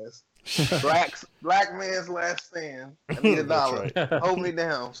black ass. Black man's last stand. I need $1. That's right. Hold me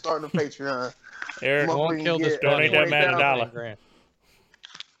down. Start the Patreon. Eric, Motherfucker Won't can kill this get donate that man $1.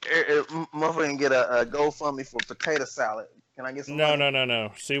 $20,000. Motherfucker can get a GoFundMe for potato salad. Can I get some no.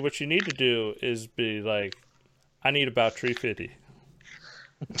 money? See, what you need to do is be like, I need about $350.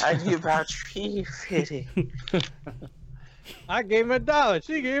 I give about $350. I gave him $1.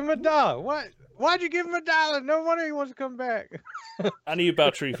 She gave him $1. What? Why'd you give him $1? No wonder he wants to come back. I need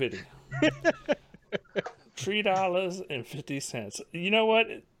about $350. $3.50. You know what?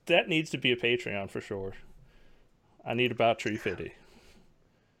 That needs to be a Patreon for sure. I need about 350.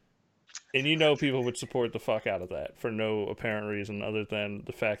 And you know people would support the fuck out of that for no apparent reason other than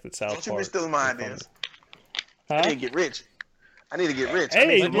the fact that South Park... Don't you be stealing my ideas. Huh? I need to get rich.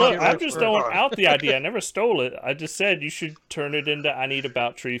 Hey, look, I'm just throwing out the idea. I never stole it. I just said you should turn it into I need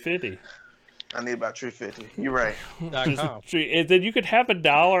about 350. I need about 350. You're right. And then you could have a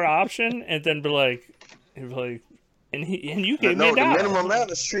dollar option and then be like, and you gave me a dollar. The minimum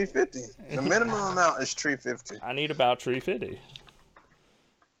amount is 350. The minimum amount is 350. I need about 350.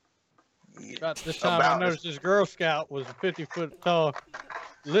 About this time, I noticed this Girl Scout was a 50-foot tall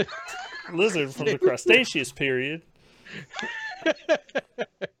lizard from the Cretaceous period.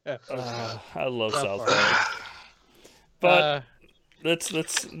 I love South Park. But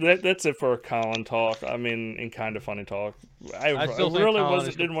that's it for Colin talk. I mean, in kind of funny talk. I really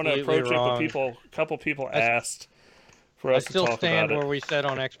didn't want to approach it, but a couple people asked for us to talk about it. I still stand where we said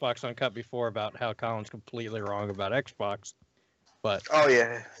on Xbox Uncut before about how Colin's completely wrong about Xbox. But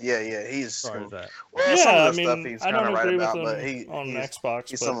yeah, he's well, yeah, some of the stuff he's kind of right about, but on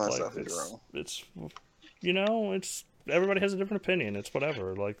Xbox, some of the stuff he's wrong. It's it's everybody has a different opinion. It's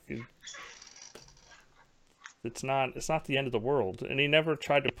whatever. Like it's not the end of the world. And he never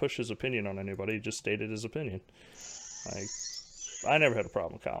tried to push his opinion on anybody. He just stated his opinion. Like I never had a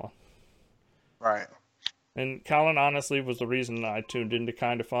problem with Colin. Right. And Colin honestly was the reason I tuned into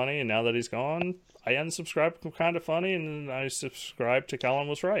Kind of Funny, and now that he's gone, I unsubscribed from Kind of Funny, and I subscribed to Colin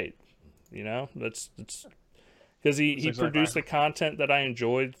Was Right. That's because he produced the content that I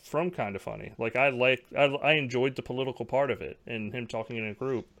enjoyed from Kind of Funny. Like I enjoyed the political part of it and him talking in a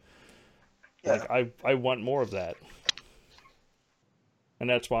group. Yeah. Like I want more of that, and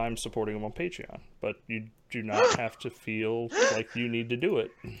that's why I'm supporting him on Patreon. But you do not have to feel like you need to do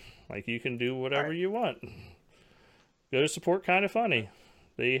it. Like you can do whatever you want. Go support Kind of Funny.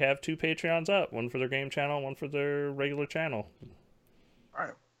 They have 2 Patreons up, one for their game channel, one for their regular channel. All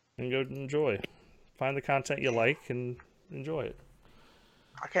right. And go enjoy. Find the content you like and enjoy it.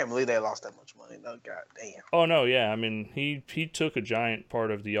 I can't believe they lost that much money. No, god damn. Oh no, yeah. I mean, he took a giant part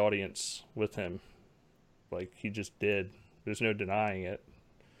of the audience with him. Like he just did. There's no denying it.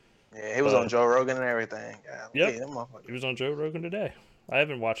 Yeah, he was on Joe Rogan and everything. Yep. He was on Joe Rogan today. I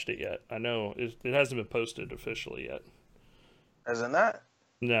haven't watched it yet. I know it hasn't been posted officially yet. Is it not?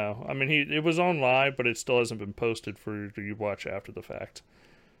 No, I mean it was on live, but it still hasn't been posted for you to watch after the fact.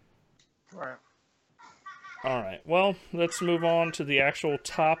 Right. All right. Well, let's move on to the actual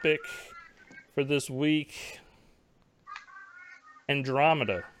topic for this week.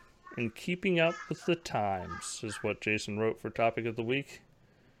 Andromeda and Keeping Up with the Times is what Jason wrote for topic of the week.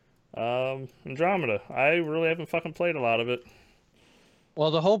 Andromeda. I really haven't fucking played a lot of it. Well,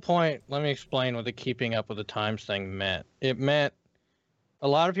 the whole point, let me explain what the Keeping Up with the Times thing meant. It meant a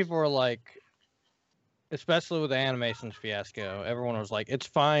lot of people were like, especially with the Animations fiasco, everyone was like, it's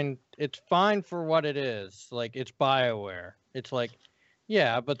fine for what it is. Like, it's BioWare. It's like,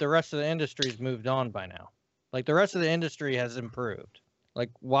 yeah, but the rest of the industry's moved on by now. Like, the rest of the industry has improved.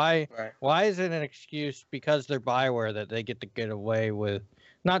 Like, why is it an excuse because they're BioWare that they get to get away with,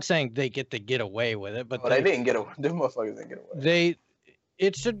 not saying they get to get away with it, but they didn't get away. Them motherfuckers didn't get away.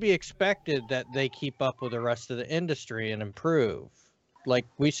 It should be expected that they keep up with the rest of the industry and improve. Like,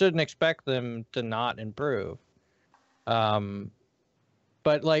 we shouldn't expect them to not improve.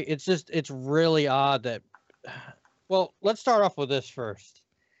 But, like, it's really odd that... Well, let's start off with this first.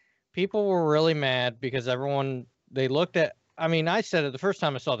 People were really mad because they looked at... I mean, I said it the first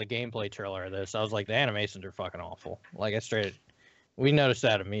time I saw the gameplay trailer of this. I was like, the animations are fucking awful. Like, we noticed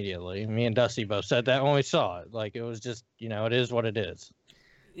that immediately. Me and Dusty both said that when we saw it. Like, it was just, it is what it is.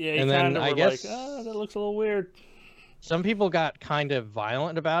 Yeah, and then I guess like, that looks a little weird. Some people got kind of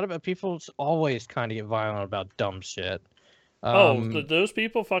violent about it, but people always kind of get violent about dumb shit. Those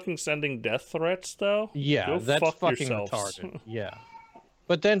people fucking sending death threats, though? Yeah, go that's fuck fucking yourselves. retarded. Yeah.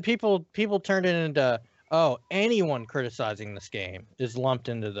 But then people turned it into, anyone criticizing this game is lumped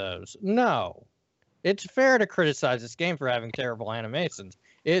into those. No. It's fair to criticize this game for having terrible animations.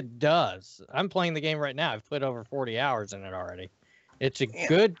 It does. I'm playing the game right now. I've put over 40 hours in it already. It's a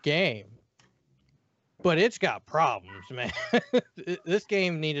good game, but it's got problems, man. This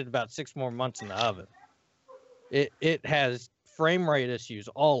game needed about 6 more months in the oven. It has frame rate issues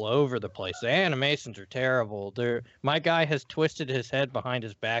all over the place. The animations are terrible. My guy has twisted his head behind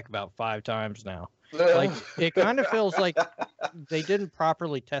his back about 5 times now. Like, it kind of feels like they didn't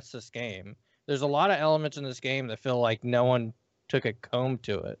properly test this game. There's a lot of elements in this game that feel like no one took a comb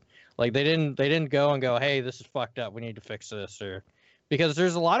to it. Like they didn't go and go, hey, this is fucked up. We need to fix this, because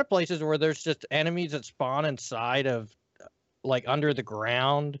there's a lot of places where there's just enemies that spawn inside of, like, under the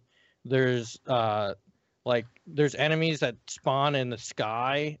ground. There's Like there's enemies that spawn in the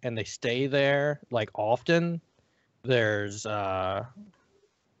sky and they stay there like often. There's I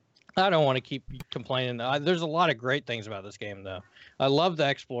don't want to keep complaining. There's a lot of great things about this game though. I love the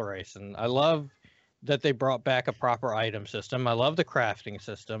exploration. I love that they brought back a proper item system. I love the crafting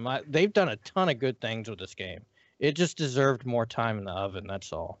system. They've done a ton of good things with this game. It just deserved more time in the oven.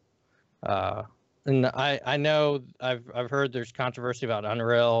 That's all. And I know I've heard there's controversy about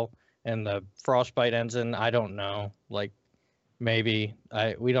Unreal and the Frostbite engine. I don't know. Like maybe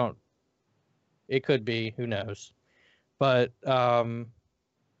we don't. It could be. Who knows? But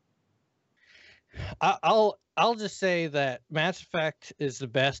I'll just say that Mass Effect is the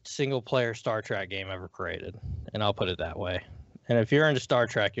best single player Star Trek game ever created, and I'll put it that way. And if you're into Star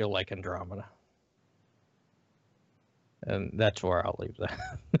Trek, you'll like Andromeda. And that's where I'll leave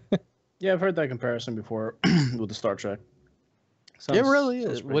that. Yeah, I've heard that comparison before with the Star Trek. It really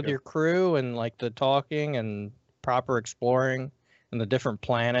is pretty with good. your crew and like the talking and proper exploring and the different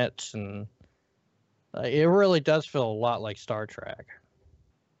planets, and it really does feel a lot like Star Trek.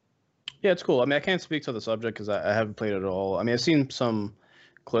 Yeah, it's cool. I mean, I can't speak to the subject because I haven't played it at all. I mean, I've seen some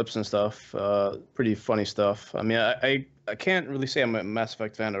clips and stuff, pretty funny stuff. I mean, I can't really say I'm a Mass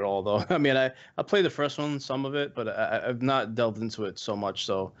Effect fan at all, though. I mean, I played the first one, some of it, but I've not delved into it so much.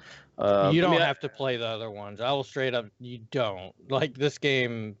 So You don't I mean, have to play the other ones. I will straight up, you don't. Like this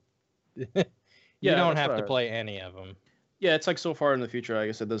game, you Yeah, don't that's have what I to heard. play any of them. Yeah, it's like so far in the future. I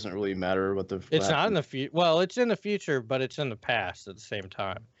guess it doesn't really matter what the. It's not in the future. Well, it's in the future, but it's in the past at the same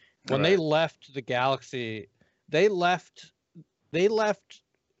time. When they left the galaxy, they left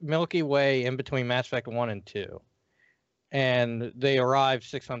Milky Way in between Mass Effect 1 and 2. And they arrived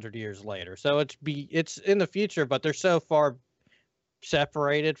 600 years later. So it's in the future, but they're so far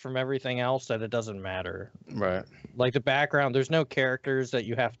separated from everything else that it doesn't matter. Right. Like the background, there's no characters that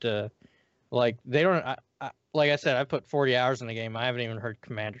you have to like. They don't. Like I said, I put 40 hours in the game. I haven't even heard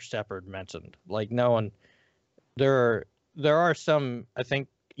Commander Shepard mentioned. Like no one. There are some, I think,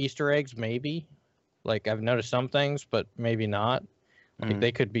 Easter eggs maybe. Like I've noticed some things, but maybe not. Like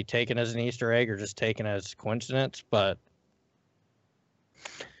they could be taken as an Easter egg or just taken as coincidence. But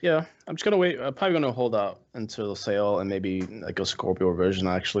Yeah, I'm just gonna wait. I'm probably gonna hold out until the sale and maybe like a Scorpio version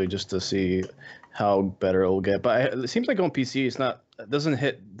actually, just to see how better it'll get. But it seems like on PC, it doesn't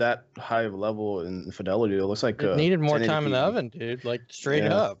hit that high of a level in fidelity. It looks like it needed more time in the 1080p. oven, dude. Like straight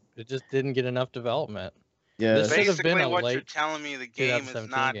Yeah. up, it just didn't get enough development. Yeah, This should have Basically, been a what you're late telling me, the game is 2017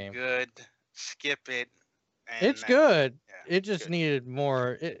 not game. good. Skip it. And It's good. Yeah, It just good. needed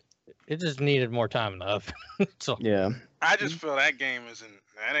more. It just needed more time in the oven. So yeah. I just feel that game isn't.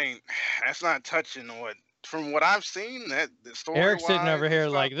 That's not touching what. From what I've seen, that the story. Eric's sitting over here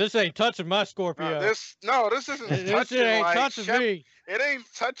like, this ain't touching my Scorpio. this isn't This touching. ain't like, touching me. It ain't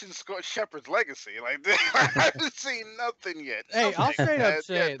touching Shepard's legacy. Like I haven't seen nothing yet. Hey, I'll Nothing. straight up That's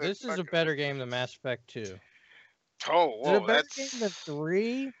say it, this is a fucking- better game than Mass Effect 2. Oh, Is it a whoa, better that's. game than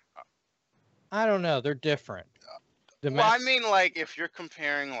 3? I don't know. They're different. Well, I mean, like, if you're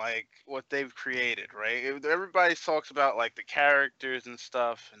comparing, like, what they've created, right? Everybody talks about, like, the characters and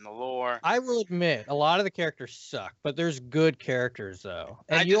stuff and the lore. I will admit, a lot of the characters suck, but there's good characters though.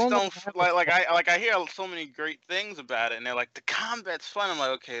 And I you just almost don't have like I hear so many great things about it, and they're like, the combat's fun. I'm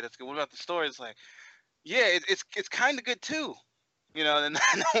like, okay, that's good. What about the story? It's like, yeah, it's kind of good too, you know. And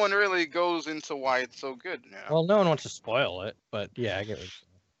no one really goes into why it's so good. You know? Well, no one wants to spoil it, but yeah, I get what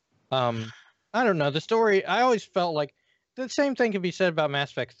you're saying. I don't know. The story, I always felt like the same thing could be said about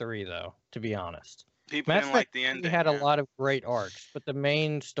Mass Effect 3, though, to be honest. People Mass didn't like Effect the 3 ending. had a yeah. lot of great arcs, but the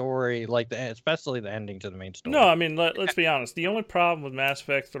main story, like especially the ending to the main story. No, I mean let's be honest. The only problem with Mass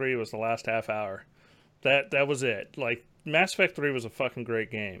Effect 3 was the last half hour. That was it. Like Mass Effect 3 was a fucking great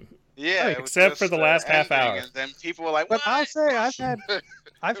game. Yeah, it was except for just the last half ending, hour. And then people were like, But what? I'll say I've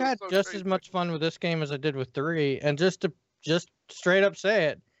was had so just crazy. as much fun with this game as I did with 3, and just straight up say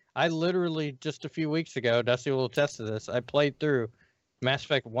it, I literally just a few weeks ago, Dusty will attest to this, I played through Mass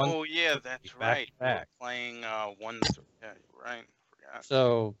Effect 1. Oh yeah, that's back to right. You were back. playing 1 through. Yeah, you're right. Forgot.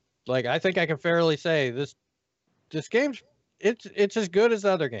 So, like, I think I can fairly say this game's it's as good as the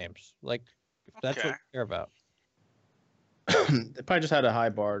other games. Like, if that's what Okay. you care about. They probably just had a high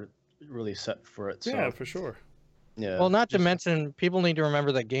bar really set for it. So, Yeah, for sure. yeah. Well, not to just- mention, people need to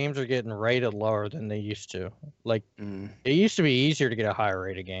remember that games are getting rated lower than they used to. Like, Mm. it used to be easier to get a higher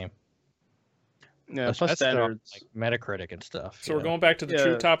rated game. Yeah, plus Especially on, standards. like Metacritic and stuff. So you we're know? going back to the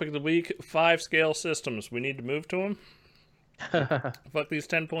true Yeah. topic of the week: 5-scale systems. We need to move to them. Fuck these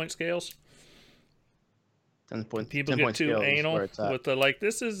 10-point scales. 10 point. People 10 get point too scale is anal where it's at. with the like.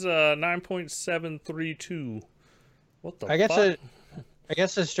 This is 9.732. What the? I guess fuck? I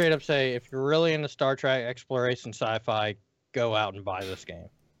guess to straight up say, if you're really into Star Trek exploration sci-fi, go out and buy this game.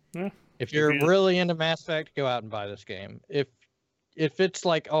 Yeah. If you're really into Mass Effect, go out and buy this game. If it's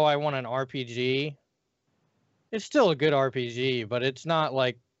like, oh, I want an RPG, it's still a good RPG, but it's not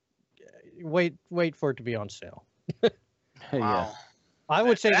like wait for it to be on sale. Wow. I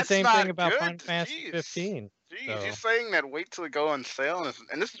would say the That's same not thing about good. Final Fantasy Jeez. 15. Jeez, So- you're saying that wait till it go on sale,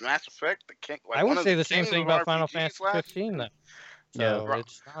 and this is Mass Effect, the king. Like I one would of say the same kings thing of about Final RPGs Fantasy last 15 year. though. So Bro,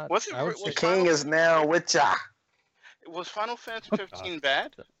 it's not. was it? I would Was say The king is now with ya. Was Final Fantasy Oh, 15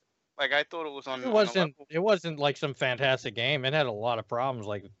 bad? Like I thought it was on. it on a wasn't. level. It wasn't like some fantastic game. It had a lot of problems,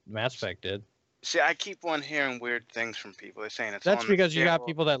 like Mass Effect did. See, I keep on hearing weird things from people. They're saying it's. That's on because you got scale-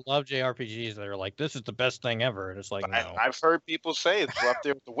 people that love JRPGs that are like, "This is the best thing ever," and it's like, no. I've heard people say it's up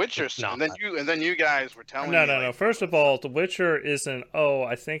there with The Witcher, No. and then you guys were telling No, me. no, like, no. First of all, The Witcher isn't. Oh,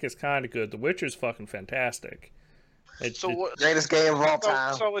 I think it's kind of good. The Witcher's fucking fantastic. So what? Greatest game of all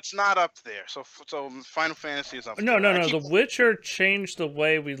time. So it's not up there. So Final Fantasy is up No, there. no, I no. keep- The Witcher changed the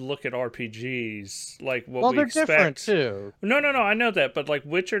way we look at RPGs, like what Well, we they're expect. different too. No, no, no. I know that, but like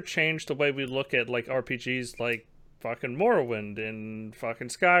Witcher changed the way we look at like RPGs, like fucking Morrowind and fucking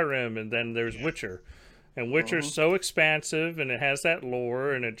Skyrim, and then there's Witcher. And Witcher's so expansive, and it has that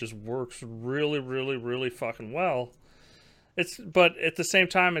lore, and it just works really, really, really fucking well. But at the same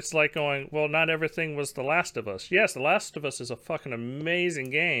time, it's like going, well, not everything was The Last of Us. Yes, The Last of Us is a fucking amazing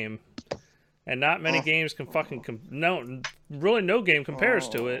game, and not many games can fucking really no game compares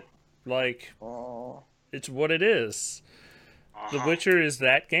to it. Like, it's what it is. The Witcher is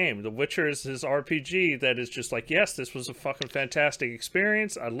that game. The Witcher is his RPG that is just like, yes, this was a fucking fantastic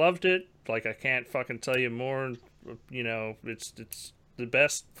experience. I loved it. Like, I can't fucking tell you more. You know, it's the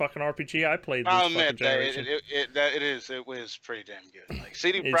best fucking RPG I played this I'll fucking admit that generation. it was pretty damn good. Like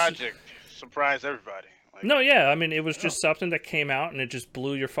CD It's- Projekt surprised everybody. Like, No, yeah, I mean, it was just something that came out and it just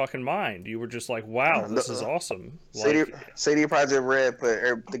blew your fucking mind. You were just like, wow, this is awesome. CD Like, Projekt Red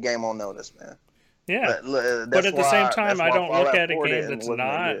put the game on notice, man. yeah. But But at the same time, I don't look at a Fallout 4 game that's wasn't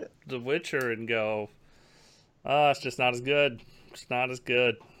that not good. The Witcher and go, oh, it's just not as good. It's not as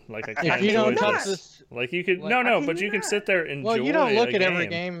good. Like, I can't If you don't enjoy touch this. this, Like, you could, like- no, but you can sit there and enjoy well, you don't look a at every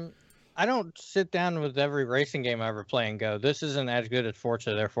game. I don't sit down with every racing game I ever play and go, "This isn't as good as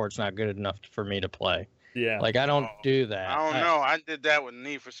Forza, therefore it's not good enough for me to play." Yeah. Like I don't do that. I don't know. I did that with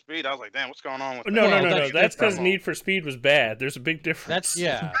Need for Speed. I was like, damn, what's going on with No, that? no, Well, no, no. that's That's because different. Need for Speed was bad. There's a big difference. That's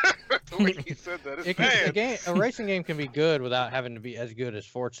yeah. The way you said that, it's It can, a, bad. a racing game can be good without having to be as good as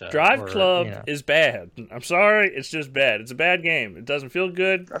Forza. Drive or, Club you know. is bad. I'm sorry, it's just bad. It's a bad game. It doesn't feel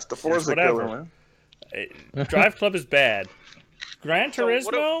good. That's the It's Forza whatever. killer, man. Drive Club is bad. Gran So what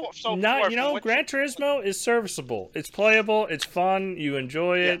Turismo, if- so not far you from know, what Gran Turismo is serviceable. It's playable. It's fun. You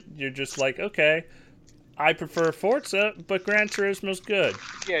enjoy it. You're just like, okay, I prefer Forza, but Gran Turismo's good.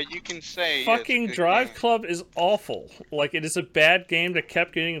 Yeah, you can say yeah, it's a Fucking good Drive game. Club is awful. Like, it is a bad game that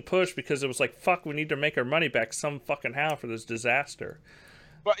kept getting pushed because it was like, fuck, we need to make our money back some fucking how for this disaster.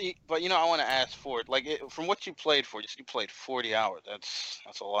 But you know, I want to ask for it. Like from what you played for, you played 40 hours.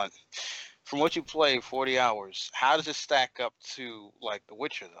 That's a lot. From what you played 40 hours, how does it stack up to like The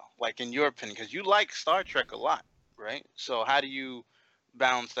Witcher though? Like in your opinion, because you like Star Trek a lot, right? So how do you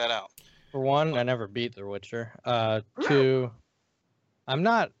balance that out? For one, I never beat The Witcher. Two, I'm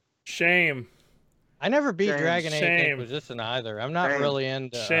not. Shame. I never beat Shame. Dragon Age Shame. Inquisition either. I'm not Shame. really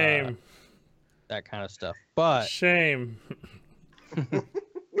into Shame. that kind of stuff. But Shame.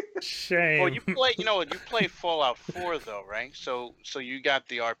 Shame. Well, you play. You know what? You play Fallout 4 though, right? So you got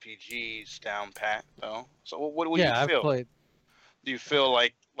the RPGs down pat though. So what do yeah, you feel? I've played. Do you feel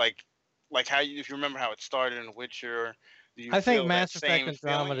like how you, if you remember how it started in Witcher? Do you I think feel Mass that Effect same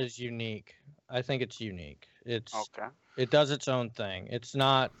Andromeda feeling? is unique. I think it's unique. It's Okay. it does its own thing. It's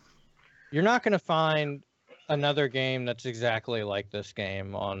not. You're not going to find another game that's exactly like this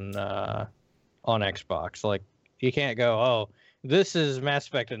game on Xbox. Like you can't go, oh, this is Mass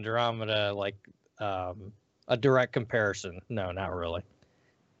Effect Andromeda, like a direct comparison. No, not really.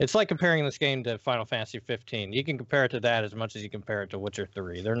 It's like comparing this game to Final Fantasy 15. You can compare it to that as much as you compare it to Witcher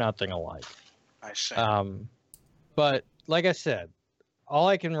 3. They're nothing alike. I see. But like I said, all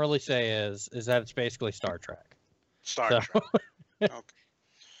I can really say is that it's basically Star Trek. Star so- Trek. Okay.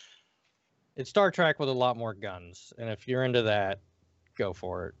 It's Star Trek with a lot more guns, and if you're into that, go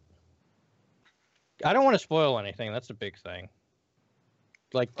for it. I don't want to spoil anything. That's a big thing.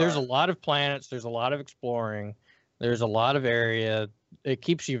 Like, there's a lot of planets. There's a lot of exploring. There's a lot of area. It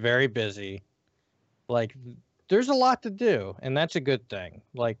keeps you very busy. Like, there's a lot to do, and that's a good thing.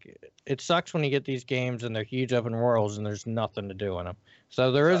 Like, it sucks when you get these games and they're huge open worlds and there's nothing to do in them.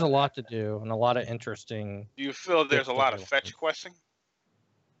 So there is a lot to do and a lot of interesting. Do you feel there's a lot of Different fetch questing?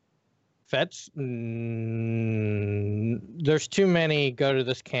 Fetch. There's too many go to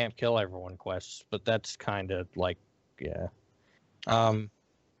this camp, kill everyone quests, but that's kind of like, yeah.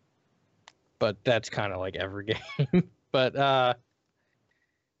 But that's kind of like every game. But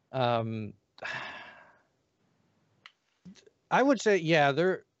I would say, yeah,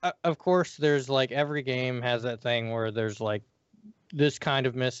 there. Of course, there's like every game has that thing where there's like this kind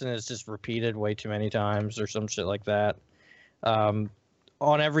of mission is just repeated way too many times or some shit like that. On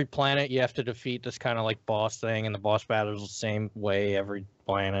every planet, you have to defeat this kind of like boss thing, and the boss battles the same way every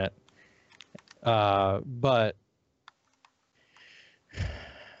planet. But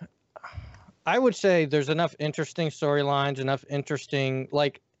I would say there's enough interesting storylines, enough interesting,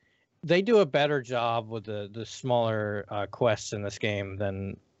 like, they do a better job with the smaller quests in this game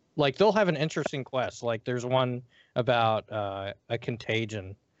than, like, they'll have an interesting quest. Like, there's one about a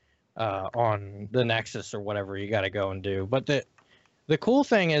contagion on the Nexus or whatever you got to go and do. But the cool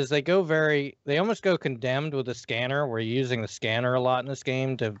thing is they almost go condemned with the scanner, where you're using the scanner a lot in this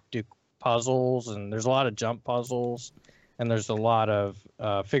game to do puzzles, and there's a lot of jump puzzles, and there's a lot of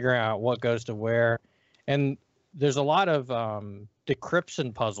figuring out what goes to where. And there's a lot of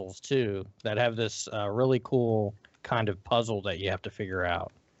decryption puzzles, too, that have this really cool kind of puzzle that you have to figure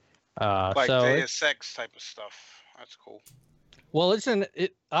out. Like Deus Ex type of stuff. That's cool. Well,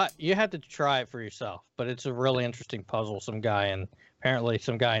 you had to try it for yourself, but it's a really interesting puzzle. Some guy in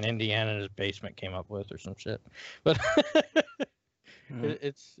Indiana in his basement came up with, or some shit. But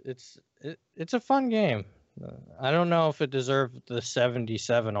it's a fun game. I don't know if it deserved the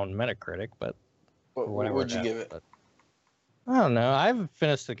 77 on Metacritic, but What would you give it? But I don't know. I haven't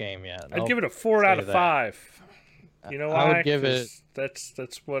finished the game yet. I'd give it a 4 out of 5. You know why? I would give it. That's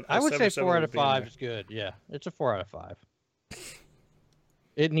what I would say 4 out of 5 there. is good. Yeah, it's a 4 out of 5.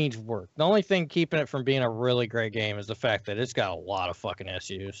 It needs work. The only thing keeping it from being a really great game is the fact that it's got a lot of fucking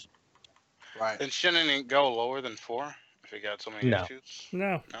issues. Right. And shouldn't it go lower than 4 if it got so many issues?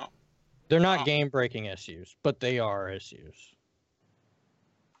 No. They're not game-breaking issues, but they are issues.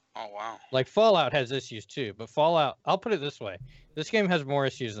 Oh, wow. Like, Fallout has issues, too. But Fallout, I'll put it this way. This game has more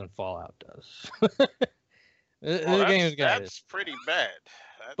issues than Fallout does. That's pretty bad.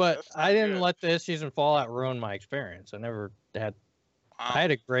 But I didn't let the issues in Fallout ruin my experience. I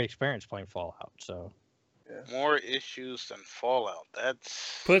had a great experience playing Fallout, so. Yeah. More issues than Fallout.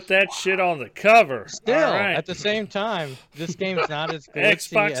 Put that shit on the cover. Still, at the same time, this game's not as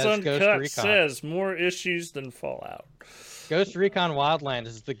glitchy Xbox as Uncut Ghost Recon. says more issues than Fallout. Ghost Recon Wildlands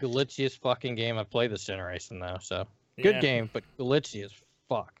is the glitchiest fucking game I've played this generation, though. So good game, but glitchy as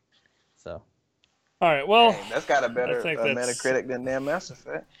fuck. So. All right, well, Dang, that's got a better Metacritic than damn Mass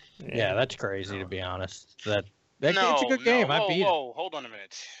Effect. Yeah, that's crazy to be honest. It's a good game. I beat it. Hold on a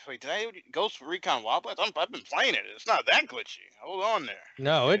minute. Wait, did I Ghost Recon Wildlands? I've been playing it. It's not that glitchy. Hold on there.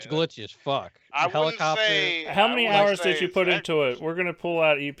 No, it's glitchy as fuck. How many hours did you put into it? We're gonna pull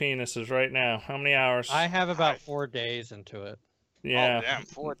out e-penises right now. How many hours? I have about 4 days into it. Yeah. Oh, damn,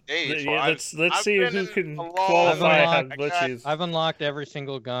 4 days. Yeah, let's see who can qualify how glitchy is. I've unlocked every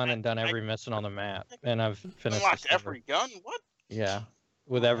single gun and done every mission on the map, and I've finished. Unlocked every gun? What? Yeah,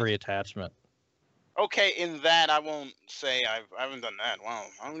 with every attachment. Okay, in that I won't say I haven't done that. Wow,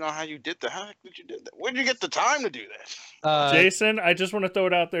 I don't know how you did that. How the heck did you do that? Where'd you get the time to do that? Jason, I just want to throw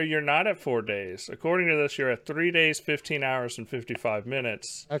it out there. You're not at 4 days. According to this, you're at 3 days, 15 hours, and 55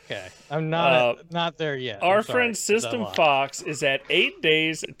 minutes. Okay, I'm not there yet. Our friend System Fox is at 8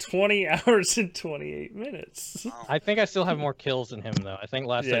 days, 20 hours, and 28 minutes. I think I still have more kills than him, though. I think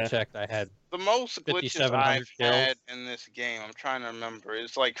last I checked, I had the most glitches I've had in this game. I'm trying to remember.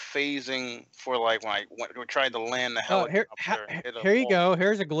 It's like phasing for like when we tried to land the helicopter. Here you go.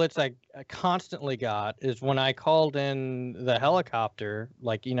 Here's a glitch I constantly got is when I called in the helicopter,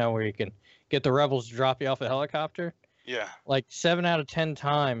 like, you know, where you can get the rebels to drop you off a helicopter. Yeah. Like 7 out of 10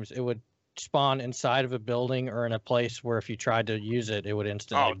 times it would spawn inside of a building or in a place where if you tried to use it, it would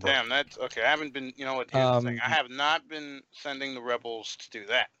instantly. Oh, damn. That's okay. I haven't been, you know what, here's the thing. I have not been sending the rebels to do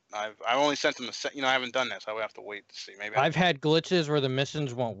that. I only sent them I haven't done that, so I would have to wait to see. Maybe I've had glitches where the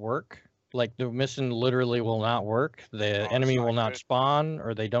missions won't work. Like the mission literally will not work. The enemy will not spawn,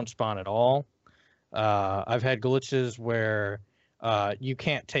 or they don't spawn at all. I've had glitches where you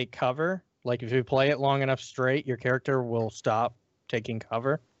can't take cover. Like if you play it long enough straight, your character will stop taking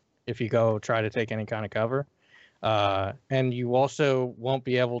cover if you go try to take any kind of cover. And you also won't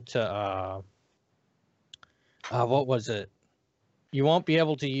be able to what was it? You won't be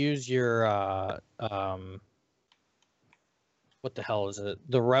able to use your what the hell is it?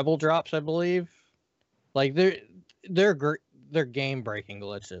 The rebel drops, I believe. Like they're game breaking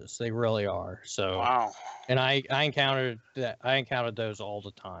glitches. They really are. So wow. And I encountered those all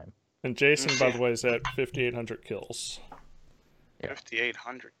the time. And Jason, by the way, is at 5,800 kills.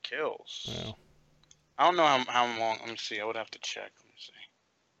 5,800 kills. Yeah. I don't know how long. Let me see. I would have to check. Let me see.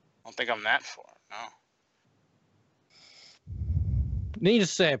 I don't think I'm that far. No. Needless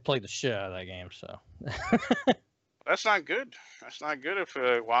to say, I played the shit out of that game. So That's not good. That's not good if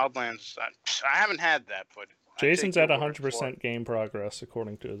Wildlands. I haven't had that, but Jason's I at take your word for 100% game progress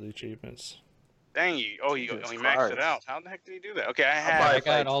according to the achievements. it. Dang you! Oh, he Jesus maxed it Christ. out. How the heck did he do that? Okay, I I had. probably I got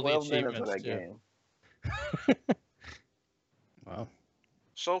played all the 12 minutes of achievements, that too. game. Wow.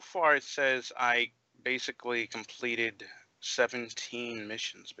 So far, it says I basically completed 17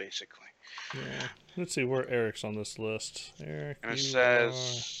 missions, basically. Yeah. Let's see where Eric's on this list. Eric, And it you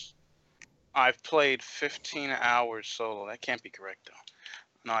says I've played 15 hours solo. That can't be correct,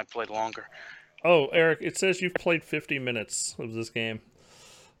 though. No, I played longer. Oh, Eric, it says you've played 50 minutes of this game.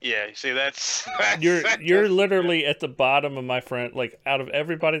 Yeah, you see, that's You're literally at the bottom of my friend. Like, out of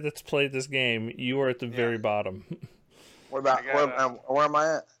everybody that's played this game, you are at the very bottom. What about where am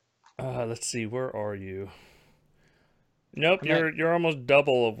I at? Let's see, where are you? Nope, I'm you're almost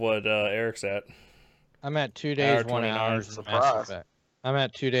double of what Eric's at. I'm at 2 days, Hour 1 hour in 29. Mass Surprise. Effect. I'm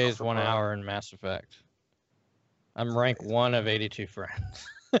at 2 days, 1 surprised. hour in Mass Effect. I'm rank 1 of 82 friends.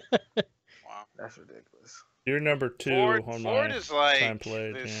 wow. That's ridiculous. You're number 2 Ford on Ford my is like time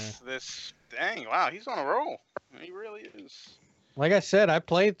played. this. Dang, wow, he's on a roll. He really is. Like I said, I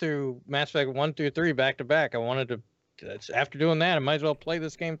played through Mass Effect 1 through 3 back to back. I wanted to. After doing that, I might as well play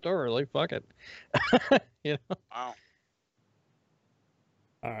this game thoroughly. Fuck it. You know. Wow.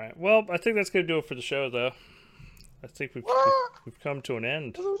 All right. Well, I think that's gonna do it for the show, though. I think we've come to an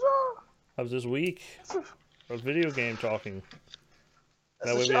end of this week of video game talking.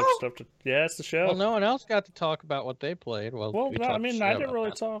 That way we have stuff to. Yeah, it's the show. Well, no one else got to talk about what they played. Well, Well, we no, I talked mean, shit I didn't about really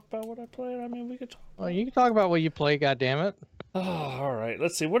that. talk about what I played. I mean, we could talk. Well, you can talk about what you play. goddammit. Oh, all right.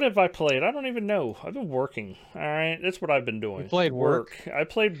 Let's see. What have I played? I don't even know. I've been working. All right, that's what I've been doing. You played work? I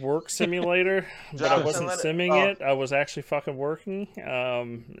played Work Simulator, but I Job wasn't Simulator? simming Oh. it. I was actually fucking working.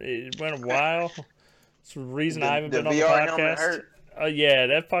 It went a while. It's the reason I haven't The been on the VR helmet podcast. hurt. Yeah,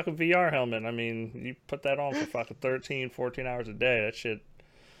 that fucking VR helmet. I mean, you put that on for fucking 13, 14 hours a day. That shit.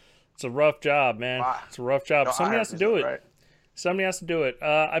 It's a rough job, man. Wow. It's a rough job. No, Somebody I has to heard do this, it. right? Somebody has to do it.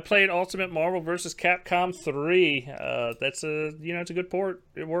 I played Ultimate Marvel vs. Capcom 3. That's it's a good port.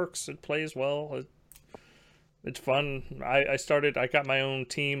 It works. It plays well. It's fun. I got my own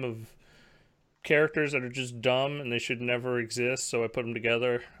team of characters that are just dumb and they should never exist, so I put them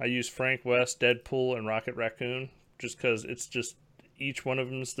together. I use Frank West, Deadpool, and Rocket Raccoon just because it's just each one of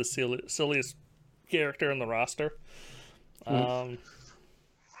them is the silliest character in the roster.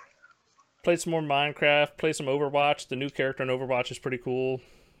 Played some more Minecraft, played some Overwatch. The new character in Overwatch is pretty cool.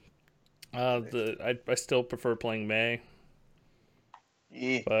 I still prefer playing May,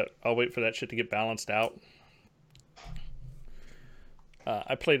 Yeah. but I'll wait for that shit to get balanced out.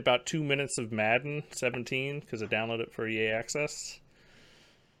 I played about 2 minutes of Madden 17 because I downloaded it for EA Access.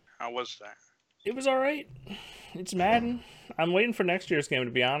 How was that? It was alright. It's Madden. I'm waiting for next year's game,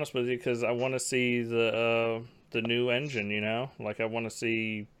 to be honest with you, because I want to see the new engine, you know? Like, I want to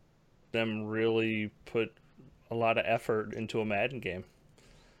see them really put a lot of effort into a Madden game.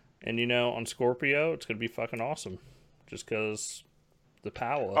 And, you know, on Scorpio, it's going to be fucking awesome. Just because the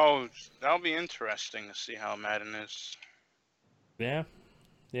power. Oh, that'll be interesting to see how Madden is. Yeah.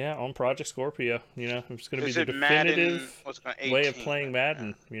 Yeah, on Project Scorpio, you know? It's going to be Is the it definitive Madden, way of 18, playing right?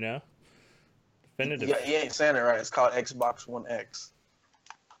 Madden, you know? Definitive. Yeah, you ain't saying it right. It's called Xbox One X.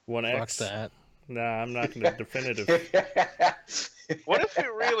 1X. Fuck that. Nah, I'm not going to definitive. What if it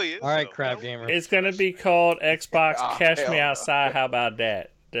really is? All right, though? crap That'll gamer. It's going to be called Xbox Oh, Cash Me hell no. Outside. How about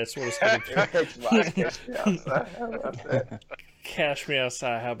that? That's what it's going to be. Xbox, yeah, how about that? Cash Me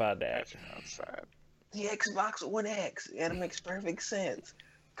Outside. How about that? Outside. The Xbox One X. Yeah, it makes perfect sense.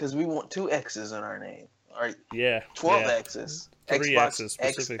 Because we want 2 X's in our name. All right, Yeah. 12 yeah. X's. 3 Xbox X's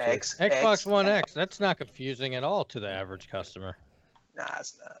specifically. X, Xbox One X. That's not confusing at all to the average customer. Nah,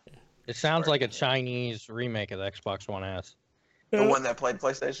 it's not. It sounds like a Chinese remake of the Xbox One S. The one that played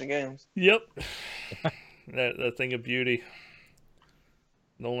PlayStation games. Yep. that thing of beauty.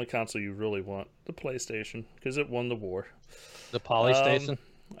 The only console you really want, the PlayStation, because it won the war. The Polystation.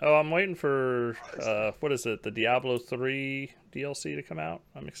 Oh, I'm waiting for what is it? The Diablo 3 DLC to come out.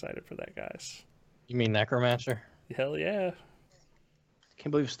 I'm excited for that, guys. You mean Necromancer? Hell yeah.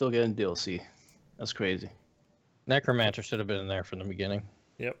 Can't believe we're still getting DLC. That's crazy. Necromancer should have been in there from the beginning.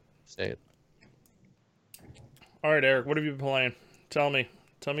 Yep. Say it. All right, Eric, what have you been playing? Tell me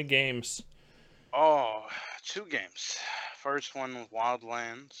games. Oh, 2 games. First one was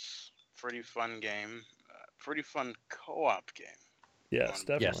Wildlands. Pretty fun game. Pretty fun co-op game. Yes,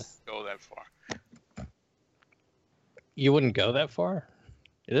 definitely. Yes. Go that far. You wouldn't go that far.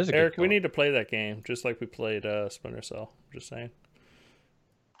 It is a Eric, good we call. need to play that game just like we played Splinter Cell. Just saying.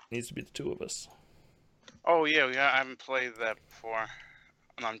 Needs to be the two of us. Oh yeah, I haven't played that before.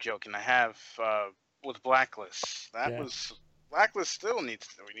 And I'm joking. I have with Blacklist. Yeah. Blacklist still needs.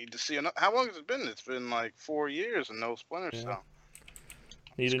 We need to see another. How long has it been? It's been like 4 years and no Splinter Yeah. Cell.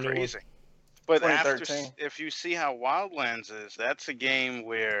 Need It's a new one. crazy. But after, 2013. if you see how Wildlands is, that's a game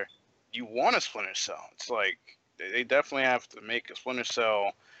where you want a Splinter Cell. It's like they definitely have to make a Splinter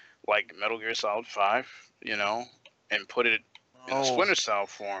Cell like Metal Gear Solid 5, and put it in a Splinter Cell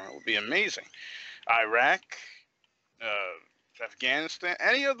form. It would be amazing. Iraq, Afghanistan,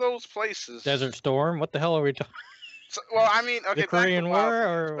 any of those places. Desert Storm. What the hell are we talking? So, well, I mean, okay, The Korean back to War, Wildlands.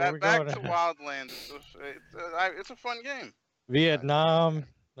 or are we Back going to Wildlands. It's a fun game. Vietnam?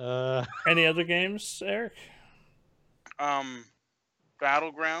 Any other games, Eric?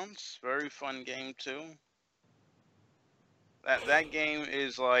 Battlegrounds, very fun game too. That game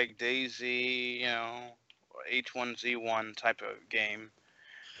is like DayZ, H1Z1 type of game,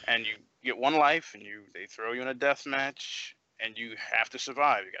 and you get one life, and they throw you in a death match, and you have to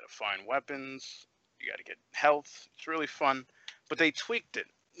survive. You got to find weapons, you got to get health. It's really fun, but they tweaked it,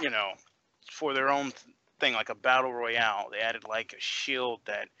 for their own thing, like a battle royale. They added like a shield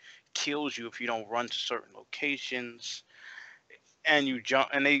that kills you if you don't run to certain locations, and you jump,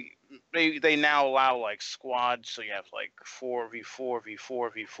 and they now allow like squads, so you have like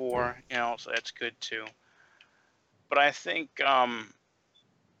 4v4v4v4, so that's good too. But I think man,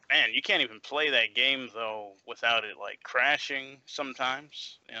 you can't even play that game though without it like crashing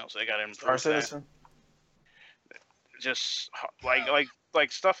sometimes, so they got to Star improve that. Citizen. Just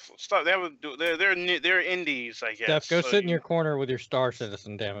like stuff they have to do. They're indies, I guess. Steph, go so sit in your corner with your Star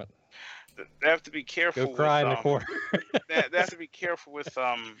Citizen. Damn it. They have to be careful. Go cry with, in the corner. they have to be careful with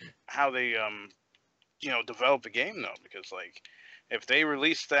how they develop the game though, because like if they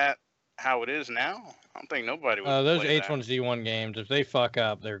release that how it is now, I don't think nobody would. Those play that. H1Z1 games, if they fuck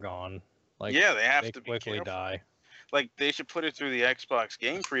up, they're gone. Like, yeah, they have they to be quickly careful. die. Like they should put it through the Xbox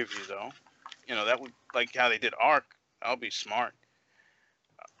game preview though. That would, like how they did Ark. That would be smart.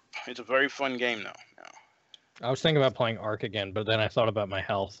 It's a very fun game though. I was thinking about playing Ark again, but then I thought about my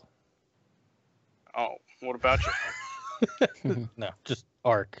health. Oh, what about you? No, just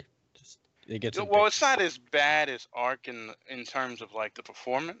Ark. It gets. Well, it's not as bad as Ark in terms of like the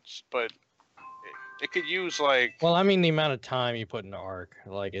performance, but it could use like. Well, I mean the amount of time you put into Ark,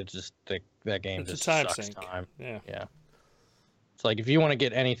 like it's just that game It's just a time sucks sink. time. Yeah. It's like if you want to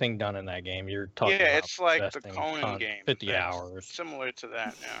get anything done in that game, you're talking. Yeah, about it's like the investing Conan game. 50 That's hours. Similar to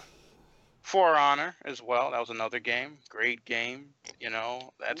that, yeah. For Honor as well. That was another game. Great game.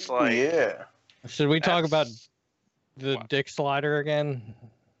 That's like. Yeah. Should we talk about that's- the what? dick slider again?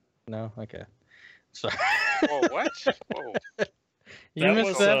 No. Okay. Sorry. Whoa, what? Whoa. You That missed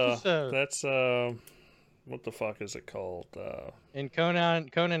was, the episode. That's what the fuck is it called? In Conan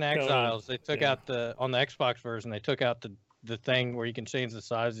Exiles, they took yeah. out on the Xbox version. They took out the thing where you can change the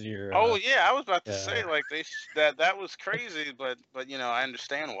size of your. Oh yeah, I was about to yeah. say like that was crazy, but I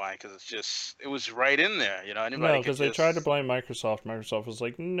understand why, because it was right in there. Anybody. No, could because they just- tried to blame Microsoft. Microsoft was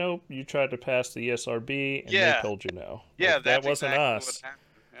like, nope, you tried to pass the ESRB, and Yeah. they told you no. Yeah, Like, that's that wasn't exactly us. What happened.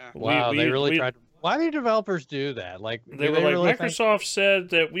 Yeah. Wow, they really we- tried. Why do developers do that? Like They do were like, really think- Microsoft said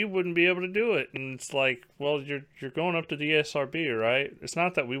that we wouldn't be able to do it, and it's like, well, you're going up to the ESRB, right? It's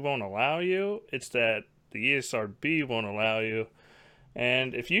not that we won't allow you; it's that the ESRB won't allow you.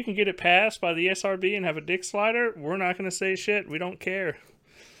 And if you can get it passed by the ESRB and have a dick slider, we're not going to say shit. We don't care.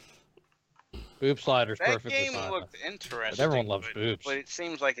 Boob sliders That perfectly game fine. looked interesting. But everyone loves boobs. But it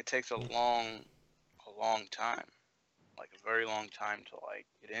seems like it takes a long time, like a very long time to like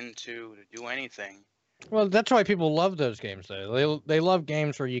get into, to do anything. Well, that's why people love those games, though. They love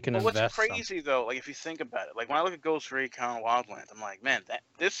games where you can But what's invest. crazy though, like if you think about it, like when I look at Ghost Recon Wildlands, I'm like, man,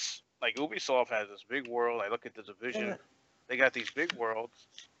 this like Ubisoft has this big world. I look at the Division, Yeah. they got these big worlds,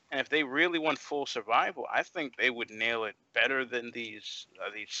 and if they really want full survival, I think they would nail it better than these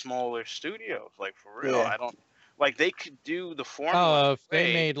smaller studios. Like for real, Yeah. I don't like they could do the formula. Oh, if they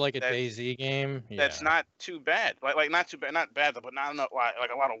way made like a that- DayZ game, That's yeah. not too bad. Like not too bad, not bad, but not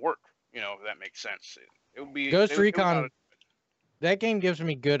like a lot of work. If that makes sense. It would be Ghost it would Recon- not- That game gives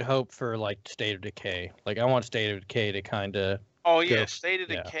me good hope for like State of Decay. Like I want State of Decay to kind of. Oh yeah, Go- State of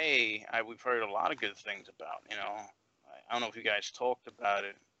yeah. Decay. We've heard a lot of good things about. I don't know if you guys talked about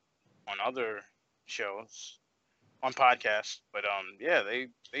it on other shows, on podcasts. But yeah,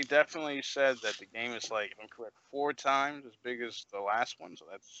 they definitely said that the game is like, if I'm correct, 4 times as big as the last one. So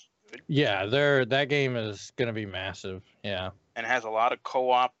that's good. Yeah, that game is gonna be massive. Yeah. And it has a lot of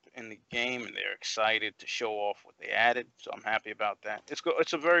co-op in the game, and they're excited to show off what they added. So I'm happy about that.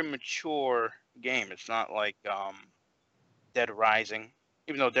 It's a very mature game. It's not like Dead Rising,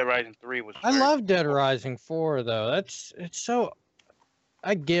 even though Dead Rising 3 was. I love Dead Rising 4 though. It's so.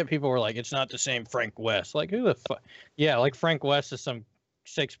 I get people were like, it's not the same Frank West. Like, who the fuck? Yeah, like Frank West is some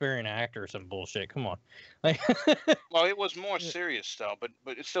Shakespearean actor or some bullshit. Come on. Like, Well, it was more serious though, but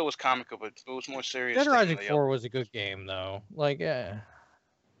it still was comical, but it was more serious. Dead than Rising the 4 was a good game though. Like, yeah.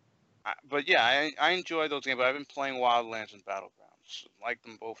 But yeah, I enjoy those games. But I've been playing Wildlands and Battlegrounds. Like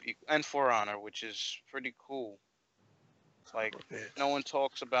them both equal, and For Honor, which is pretty cool. Like, no one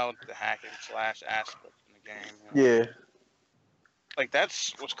talks about the hacking slash aspect in the game. You know? Yeah. Like,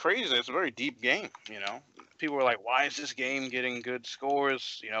 that's what's crazy. It's a very deep game, you know? People were like, why is this game getting good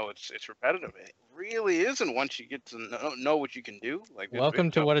scores? You know, it's repetitive. It really isn't once you get to know what you can do. Like, Welcome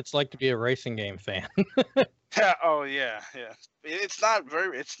to what it's like to be a racing game fan. Oh, yeah. It's not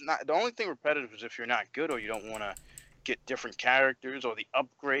the only thing repetitive is if you're not good or you don't want to get different characters or the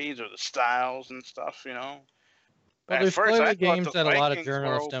upgrades or the styles and stuff, you know? Well, At there's first, clearly I thought games the that a lot of Vikings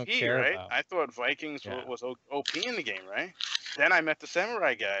journalists were don't OP, care right? about. I thought Vikings Yeah. was OP in the game, right? Then I met the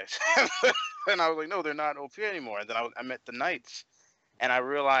Samurai guys, and I was like, no, they're not OP anymore. And then I met the Knights, and I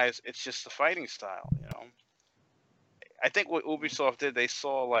realized it's just the fighting style, you know. I think what Ubisoft did, they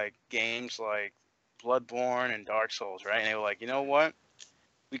saw like games like Bloodborne and Dark Souls, right? And they were like, you know what?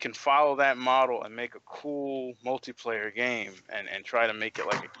 We can follow that model and make a cool multiplayer game, and try to make it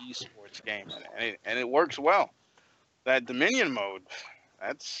like an esports game, and it works well. That Dominion mode,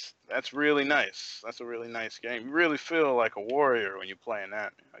 that's really nice. That's a really nice game. You really feel like a warrior when you're playing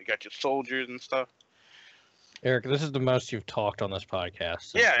that. You got your soldiers and stuff. Eric, this is the most you've talked on this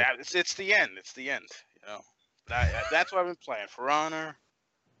podcast. Yeah, it's the end. It's the end. You know, that's what I've been playing. For Honor,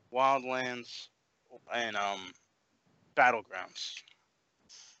 Wildlands, and Battlegrounds.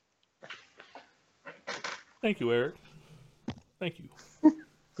 Thank you, Eric. Thank you.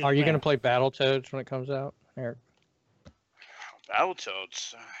 Are you going to play Battletoads when it comes out, Eric?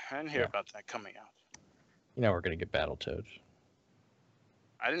 Battletoads. I didn't hear about that coming out. You know we're going to get Battletoads.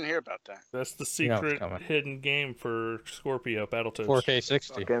 I didn't hear about that. That's the secret hidden game for Scorpio, Battletoads. 4K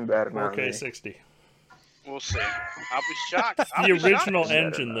 60. Fucking Battleground. 4K 60. We'll see. I'll be shocked. The original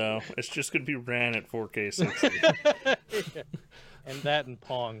engine, though, it's just going to be ran at 4K 60. And that and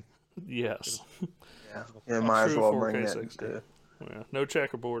Pong. Yes. Yeah, might as True well 4K bring that 60. to... Yeah, no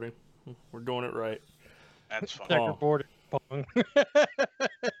checkerboarding. We're doing it right. That's fine. Checkerboard Pong.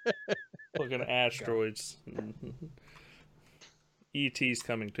 Fucking asteroids. ET's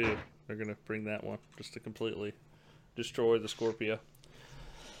coming too. They're gonna bring that one just to completely destroy the Scorpio.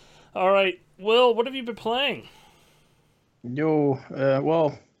 All right, Will, what have you been playing?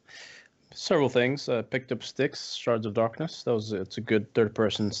 Well, several things. Picked up Styx, Shards of Darkness. It's a good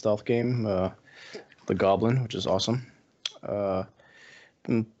third-person stealth game. The Goblin, which is awesome.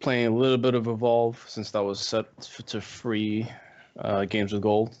 Been playing a little bit of Evolve since that was set to free games with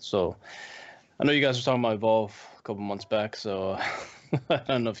gold. So I know you guys were talking about Evolve a couple months back, so I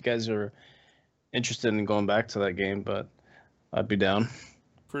don't know if you guys are interested in going back to that game, but I'd be down.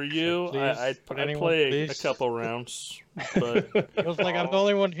 For you, I played a couple rounds, but It was like, I'm the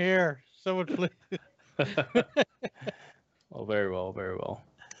only one here. Someone please. Oh, very well, very well.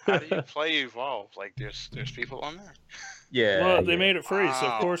 How do you play Evolve? Like, there's people on there? Yeah. well, they made it free, so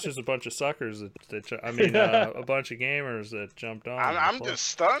of course there's a bunch of suckers a bunch of gamers that jumped on. I'm just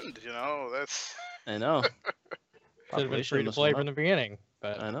stunned, you know. That's. I know. Should have been free to play from the beginning.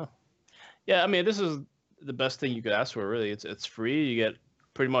 But I know. Yeah, I mean, this is the best thing you could ask for, really. It's free. You get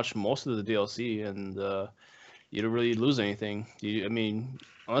pretty much most of the DLC, and you don't really lose anything. I mean,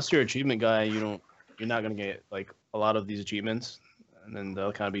 unless you're an achievement guy, you're not gonna get like a lot of these achievements, and then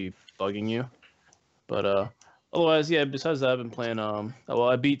they'll kind of be bugging you. But otherwise, yeah. Besides that, I've been playing. Well,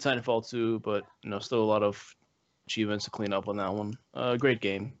 I beat Titanfall 2, but still a lot of achievements to clean up on that one. Great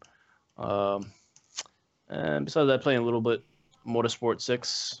game. And besides that, playing a little bit Motorsport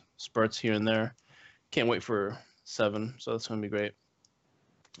 6 spurts here and there. Can't wait for 7, so that's gonna be great.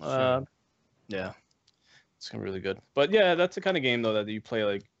 Yeah, it's gonna be really good. But yeah, that's the kind of game though that you play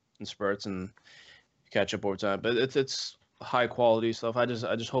like in spurts and you catch up over time. But it's high quality stuff. I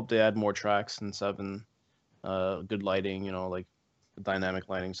just hope they add more tracks in 7. Good lighting, like dynamic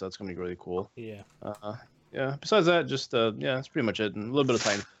lighting. So that's gonna be really cool. Yeah. Yeah. Besides that, just that's pretty much it. And a little bit of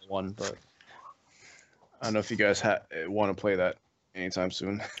Titanfall 1, but I don't know if you guys want to play that anytime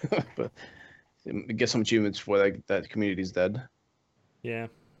soon. But get some achievements for like that community's dead. Yeah.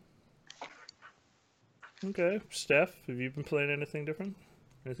 Okay, Steph, have you been playing anything different?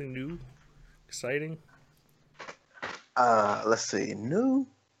 Anything new, exciting? Let's see. New.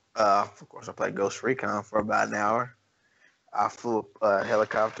 Of course, I played Ghost Recon for about an hour. I flew a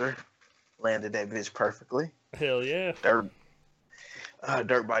helicopter, landed that bitch perfectly. Hell yeah!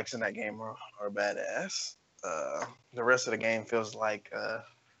 Dirt bikes in that game are badass. The rest of the game feels like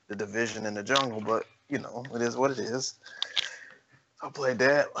the Division in the jungle, but you know it is what it is. I played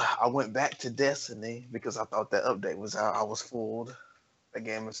that. I went back to Destiny because I thought that update was out. I was fooled. That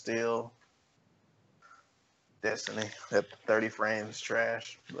game is still Destiny. That 30 frames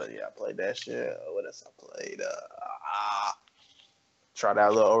trash. But yeah, I played that shit. What else I played? Tried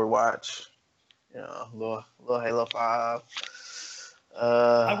out a little Overwatch. You know, a little Halo 5.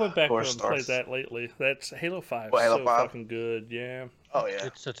 I went back course, and played that lately. That's Halo 5. Halo So 5? fucking good. Yeah. Oh yeah.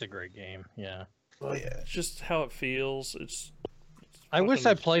 It's such a great game. Yeah. Oh yeah. Just how it feels. It's I wish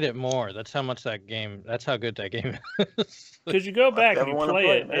I fucking- played it more. That's how much that game. That's how good that game is. Because you go back and you Everyone to play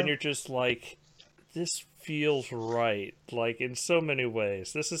play it, it, man. and you're just like, this feels right. Like, in so many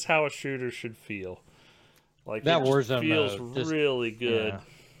ways. This is how a shooter should feel. Like, That it just Warzone feels mode, just- really good.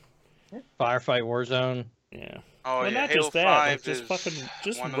 Firefight Warzone. Yeah. Oh Well, yeah, not Halo just that. 5 Like, just is fucking,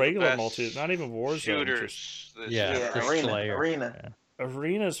 just one of the regular best multi, not even Warzone. Just shooters. this Yeah, year. just Arena. Slayer. Arena.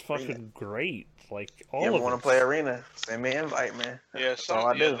 Arena's fucking great. Like, all You of ever want it. to play Arena? Send me an invite, man. Yeah, That's all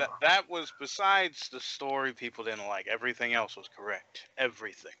I do. that was besides the story people didn't like. Everything else was correct.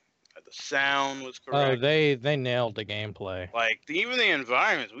 Everything. The sound was Oh, correct. they nailed the gameplay. Like even the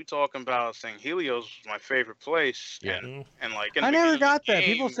environments. We talking about saying Helios was my favorite place. Yeah. And like in the I beginning never of the got that.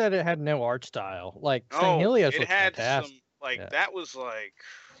 People game- said it had no art style. Like St. Oh, Helios it looked had fantastic. some like Yeah. that was like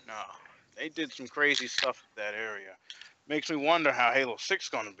no. They did some crazy stuff in that area. Makes me wonder how Halo 6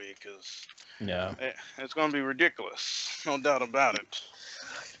 gonna be because Yeah. it's gonna be ridiculous. No doubt about it.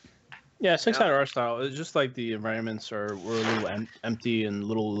 Yeah, 6 hour art style. It's just like the environments were a little empty and a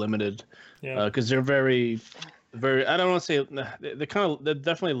little limited. Yeah. Because they're very. I don't want to say they're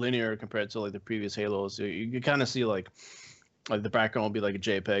definitely linear compared to like the previous Halos. You kind of see like the background will be like a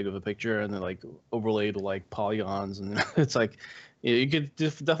JPEG of a picture and then like overlaid with like polygons and it's like you could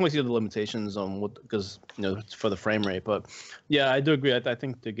definitely see the limitations on what because for the frame rate. But yeah, I do agree. I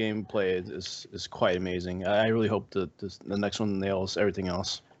think the gameplay is quite amazing. I really hope that the next one nails everything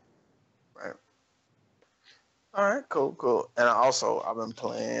else. Right. All right, cool. And I've been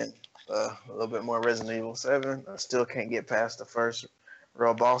playing a little bit more Resident Evil 7. I still can't get past the first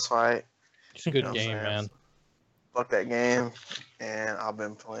real boss fight. It's a good You know what I'm game, saying? man. Fuck that game. And I've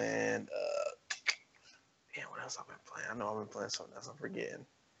been playing. What else I've been playing? I know I've been playing something else. I'm forgetting.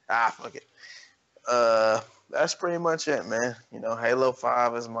 Fuck it. That's pretty much it, man. Halo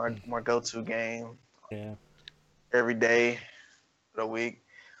 5 is my go-to game Yeah. every day of the week.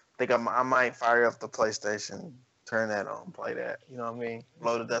 I think I might fire up the PlayStation, turn that on, play that. You know what I mean?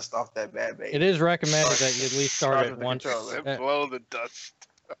 Blow the dust off that bad baby. It is recommended that you at least start Start it with the once. controller. Blow the dust.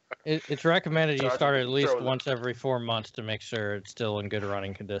 It's recommended you Charge start with it the at least controller. once every 4 months to make sure it's still in good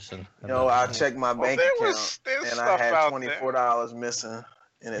running condition. I checked my Well, bank there's account and I stuff had out $24 missing.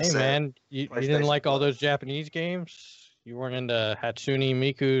 And it Hey said, man, you didn't PlayStation like all Plus. those Japanese games? You weren't into Hatsune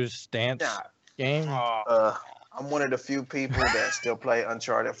Miku's dance Nah, game? I'm one of the few people that still play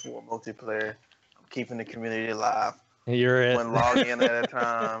Uncharted 4 multiplayer. I'm keeping the community alive. You're it. One login at a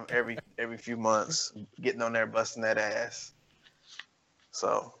time, every few months, getting on there, busting that ass.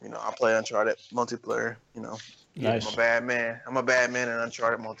 So, I play Uncharted multiplayer. Nice. I'm a bad man. I'm a bad man in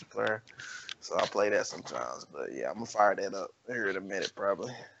Uncharted multiplayer. So I play that sometimes. But yeah, I'm gonna fire that up here in a minute,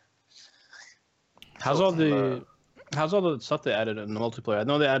 probably. How's all the stuff they added in the multiplayer? I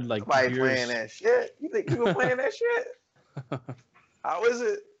know they added like Nobody gears. playing that shit. You think people playing that shit? How is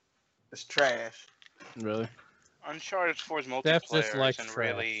it? It's trash. Really? Uncharted 4's Steph just multiplayer likes isn't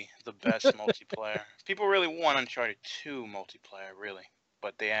trash. really the best multiplayer. People really want Uncharted 2 multiplayer, really,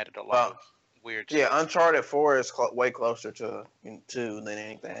 but they added a lot of weird Yeah, stuff. Uncharted 4 is way closer to 2 than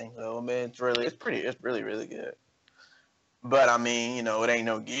anything. So I mean, it's really, really good. But I mean, it ain't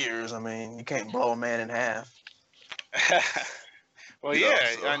no gears. I mean, you can't blow a man in half. Well, Yeah,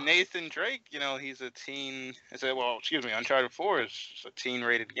 yeah, so- Nathan Drake, he's a teen. Uncharted 4 is a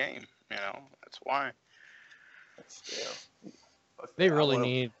teen-rated game. That's why. Yeah. They I really wanna-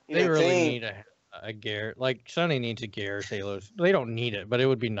 need you they know, really team- need a gear. Like Sony needs a gear Halos. They don't need it, but it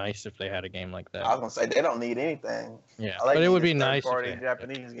would be nice if they had a game like that. I was gonna say they don't need anything. Yeah, I like but it would these be nice if third-party they had it.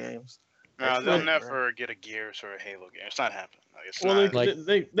 Japanese games. No, That's they'll good, never get a Gears or a Halo game. It's not happening. It's Well, not.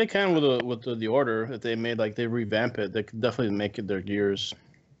 they can with the order if they made like they revamp it. They could definitely make it their gears.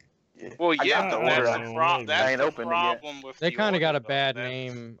 Well, I yeah, got the but that's order. the, I that's ain't the opened it yet. problem with They the kind of got order, a though. bad That's-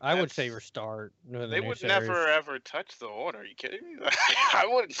 name. I would say that's- restart. With the They new would series. never ever touch the order. Are you kidding me? I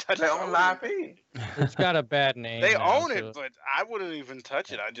wouldn't touch They the own the order. IP. It's got a bad name. They now, own it, so but I wouldn't even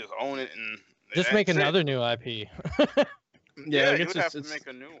touch it. I just own it and just make that's it. another new IP. Yeah, Yeah, I you guess would have it's, to it's make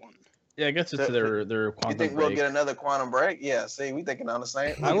a new one. yeah, I guess it's So- their You quantum think break. we'll get another Quantum Break? Yeah. See, we thinking on the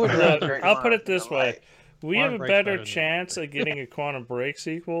same. I we would thinking on rather- the great I'll put line, it this you know, way. like, We Quantum have a Break's better better than chance Order. of getting a Quantum Break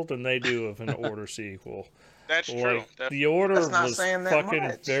sequel than they do of an Order sequel. That's true. Like, That's the Order That's not was saying that fucking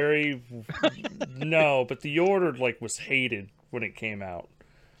much. very no, but the Order like was hated when it came out.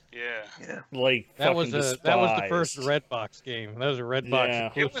 yeah. yeah. Like That was fucking that was the first despised. Redbox game. That was a Redbox Yeah.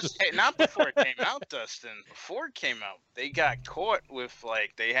 It was not before it came out, Dustin. Before it came out, they got caught with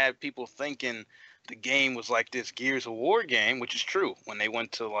like they had people thinking the game was like this Gears of War game, which is true. When they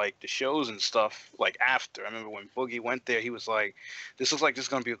went to like the shows and stuff, like after, I remember when Boogie went there, he was like, "This looks like this is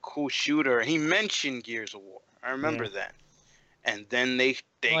gonna be a cool shooter." And he mentioned Gears of War. I remember that. And then they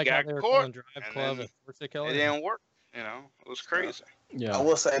like how got they were caught. calling Drive and Club then and Forza Killer. It didn't work. You know, it was crazy. Yeah. I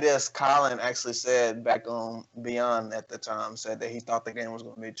will say this: Colin actually said back on Beyond at the time said that he thought the game was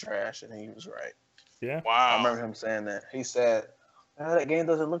going to be trash, and he was right. Yeah. I Wow. remember him saying that. He said, that game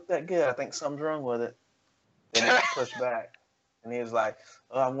doesn't look that good. I think something's wrong with it." Then it got pushed back, and he was like,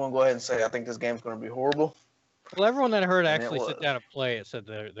 "I'm going to go ahead and say I think this game's going to be horrible." Well, everyone that I heard And it actually sit was. down and play it said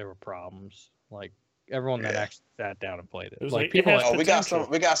there were problems. Like everyone that Yeah. actually sat down and played it. It was Like like, it people. has Like, Oh, potential.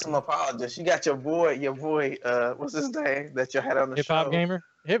 we got some apologists. You got your boy, what's his name that you had on the Hip show? Hop Gamer.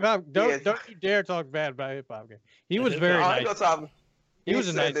 Hip Hop. Yeah. Don't you dare talk bad about Hip Hop Gamer. He was Hip very Oh, I nice. ain't gonna talk. He was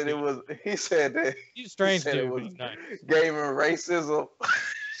a said nice that dude. it was. He said that He's a strange said it dude, but was he's nice. gaming racism.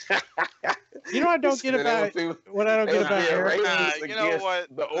 You know what I don't get about what I don't They get was about being Eric. racist. You know against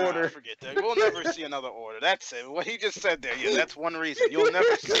what? the order. Forget that. We'll never see another order. That's it. What he just said there. Yeah, that's one reason. You'll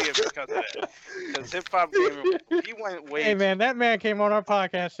never see it because of that. Because Hip Hop Gamer, he went way. Hey man, that man came on our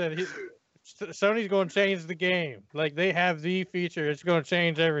podcast said Sony's going to change the game. Like they have the feature, it's going to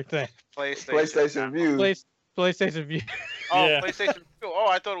change everything. PlayStation View. PlayStation View. Oh, Yeah. PlayStation 2. Oh,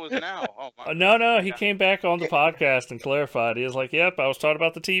 I thought it was now. Oh my. No, he Yeah. came back on the podcast and clarified. He was like, "Yep, I was talking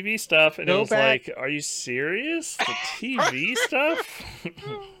about the TV stuff," and it Go was back. like, "Are you serious? The TV stuff?"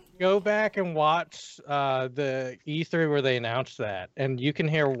 Go back and watch the E3 where they announced that, and you can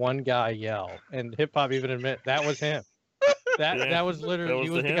hear one guy yell, and Hip Hop even admit that was him. Yeah, That was literally that was he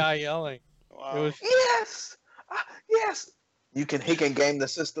was the him. guy yelling. Wow. It was. Yes, yes. He can game the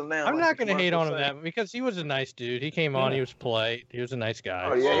system now. I'm like not the going to hate on him commercial that because he was a nice dude. He came on, Yeah. he was polite, he was a nice guy.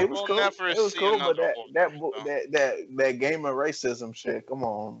 say. Oh yeah, We'll- it was we'll cool. never It was see cool, but another order, though. that gamer racism shit. Come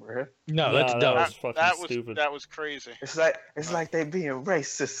on, bro. No, No, that's that dumb. was fucking stupid. That was crazy. It's like they being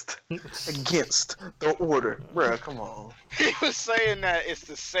racist against the order, bro. Come on. He was saying that it's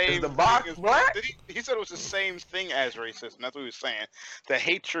the same. Is the box thing as- black? He said it was the same thing as racism. That's what he was saying. The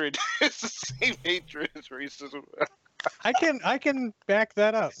hatred is the same hatred as racism. I can back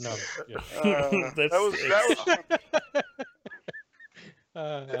that up. No. Yeah. That was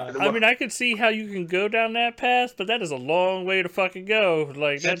Uh, I mean, I could see how you can go down that path, but that is a long way to fucking go.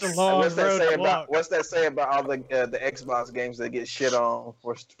 Like That's that's a long What's that road say to about walk. what's that say about all the Xbox games that get shit on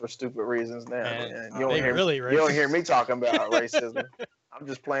for stupid reasons now? Man, Man, they really you don't racist. hear me talking about racism. I'm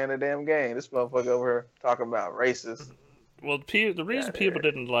just playing a damn game. This motherfucker over here talking about racist. well, the reason Yeah, people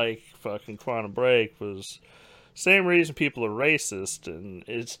didn't like fucking Quantum Break was same reason people are racist, and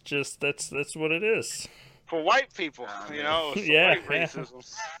it's just that's what it is. for white people, you know. It's Yeah, white yeah.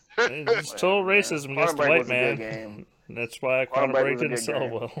 racism. It's total racism against the Quantum Break white was a man. good game. And that's why Quantum Quantum Break Break was a didn't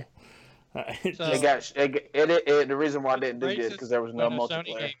good sell game. well. It So- just- The reason why it didn't do good Racist because there was no when a Sony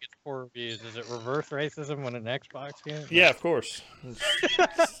game multiplayer. gets poor reviews. Is it reverse racism when an Xbox game? yeah, of course.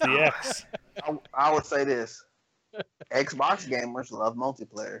 It's the X. I would say this: Xbox gamers love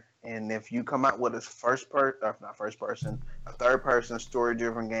multiplayer, and if you come out with a a third-person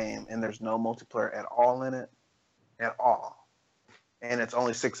story-driven game, and there's no multiplayer at all in it, at all, and it's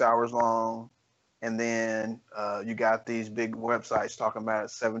only 6 hours long, and then you got these big websites talking about it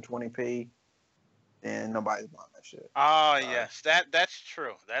 720p, and nobody's buying that shit. Ah, yes, that's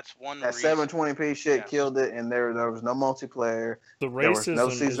true. That's one That reason. 720p shit Yeah. killed it, and there was no multiplayer. The There was racism no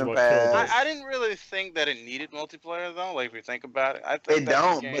is season what pass. killed it. I didn't really think that it needed multiplayer though. Like if you think about it, I think They that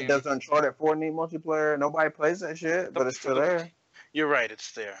don't, game- but does Uncharted 4 need multiplayer? Nobody plays that shit, but it's still there. You're right,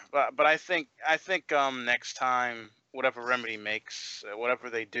 it's there. But I think next time whatever Remedy makes, whatever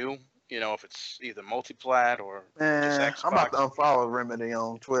they do, you know, if it's either multiplat or just Man, Xbox, I'm about to unfollow Remedy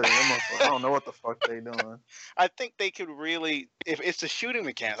on Twitter. I don't know what the fuck they doing. I think they could really, if it's the shooting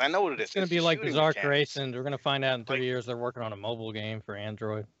mechanics. I know what it is. It's gonna be the like shooting Bizarre mechanics. Racing. We're gonna find out in 3 Like- years they're working on a mobile game for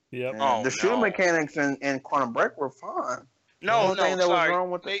Android. Yep. And Oh, the shooting no. mechanics in Quantum Break were fine. No, only thing that was sorry.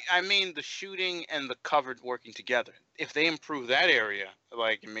 wrong with it- I mean the shooting and the covered working together. If they improve that area,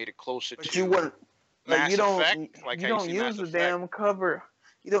 like and made it closer But to you wouldn't. Like Mass you don't. Effect, like you how you don't see use Mass the Effect. damn cover.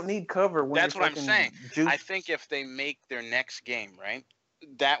 You don't need cover when That's you're what I'm fucking saying. juice. I think if they make their next game right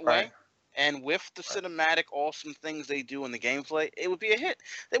that way, Right. and with the Right. cinematic awesome things they do in the gameplay, it would be a hit.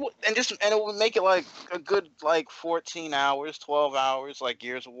 They would, and it would make it like a good like 14 hours, 12 hours, like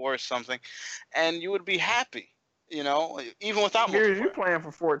Gears of War or something, and you would be happy. You know, even without Gears, you multiplayer. playing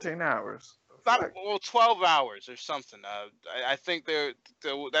for 14 hours. Not Fuck. well, 12 hours or something. I think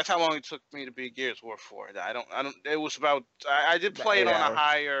that's how long it took me to beat Gears of War 4. I don't. It was about. I did About play it 8 on a hours.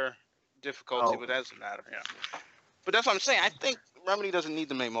 higher difficulty, Oh. but that doesn't matter. Yeah. But that's what I'm saying. I think Remedy doesn't need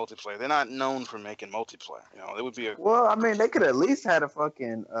to make multiplayer. They're not known for making multiplayer. You know, it would be a. Well, I mean, they could at least had a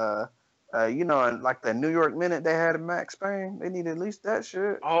fucking like the New York Minute they had in Max Payne. They need at least that shit. You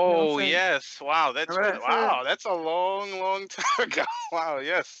know what Oh I'm saying? yes! Wow, that's Remember that wow. That's a long time ago. Wow,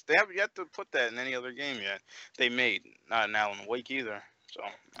 yes, they haven't yet to put that in any other game yet. They made not in Alan Wake either. So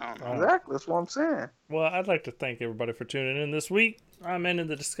I don't know. Exactly. That's what I'm saying. Well, I'd like to thank everybody for tuning in this week. I'm ending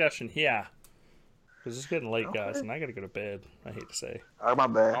the discussion here. Because it's getting late, guys, Okay. and I got to go to bed. I hate to say. Oh, my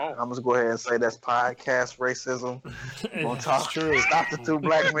bad. Oh. I'm just go ahead and say that's podcast racism. We'll It's talk. true. Stop the two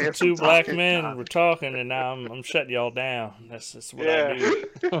black men. The from two black talking. men Nah. were talking, and now I'm shutting y'all down. That's what I do.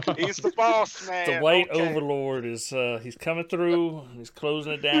 He's the boss, man. The white Okay. overlord is he's coming through. He's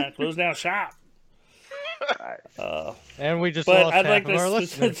closing it down. Close down shop. And we just But lost I'd half like of our to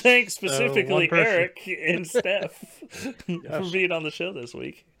listeners. thank one specifically person. Eric and Steph for being on the show this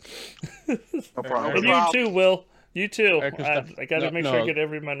week. No problem. And you too, Will. You too. Eric and Steph. I got to No, make sure I no. get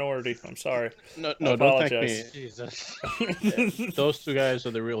every minority. I'm sorry. No, I don't thank apologize. me. Jesus. Those two guys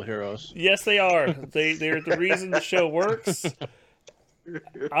are the real heroes. Yes, they are. They're the reason the show works.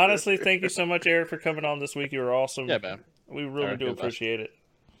 Honestly, thank you so much, Eric, for coming on this week. You were awesome. Yeah, man. We really Eric, do you're the best. appreciate it.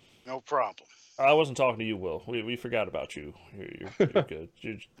 No problem. I wasn't talking to you, Will. We forgot about you. You're good.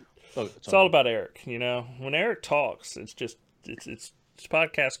 Oh, It's all about Eric. You know, when Eric talks, it's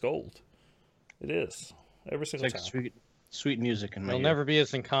podcast gold. It is every It's single like time. sweet music in my He'll ear. never be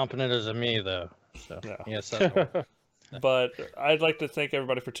as incompetent as me, though. So No. yes, that's all. But I'd like to thank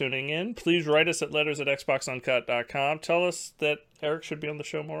everybody for tuning in. Please write us at letters@xboxuncut.com. Tell us that Eric should be on the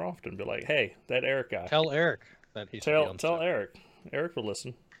show more often. Be like, hey, that Eric guy. Tell Eric that he should be on the Tell show. Eric. Eric will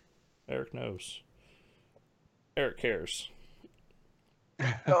listen. Eric knows. Eric cares.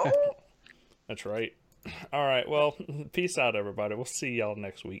 No. That's right. All right. Well, peace out, everybody. We'll see y'all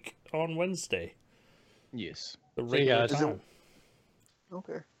next week on Wednesday. Yes. The See you regular guys. time.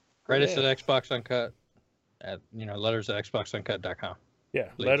 Okay. Write us Yeah. at Xbox Uncut at letters at xboxuncut.com. Yeah.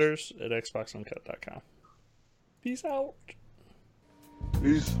 Please. Letters@xboxuncut.com. Peace out.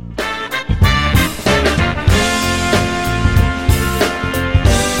 Peace.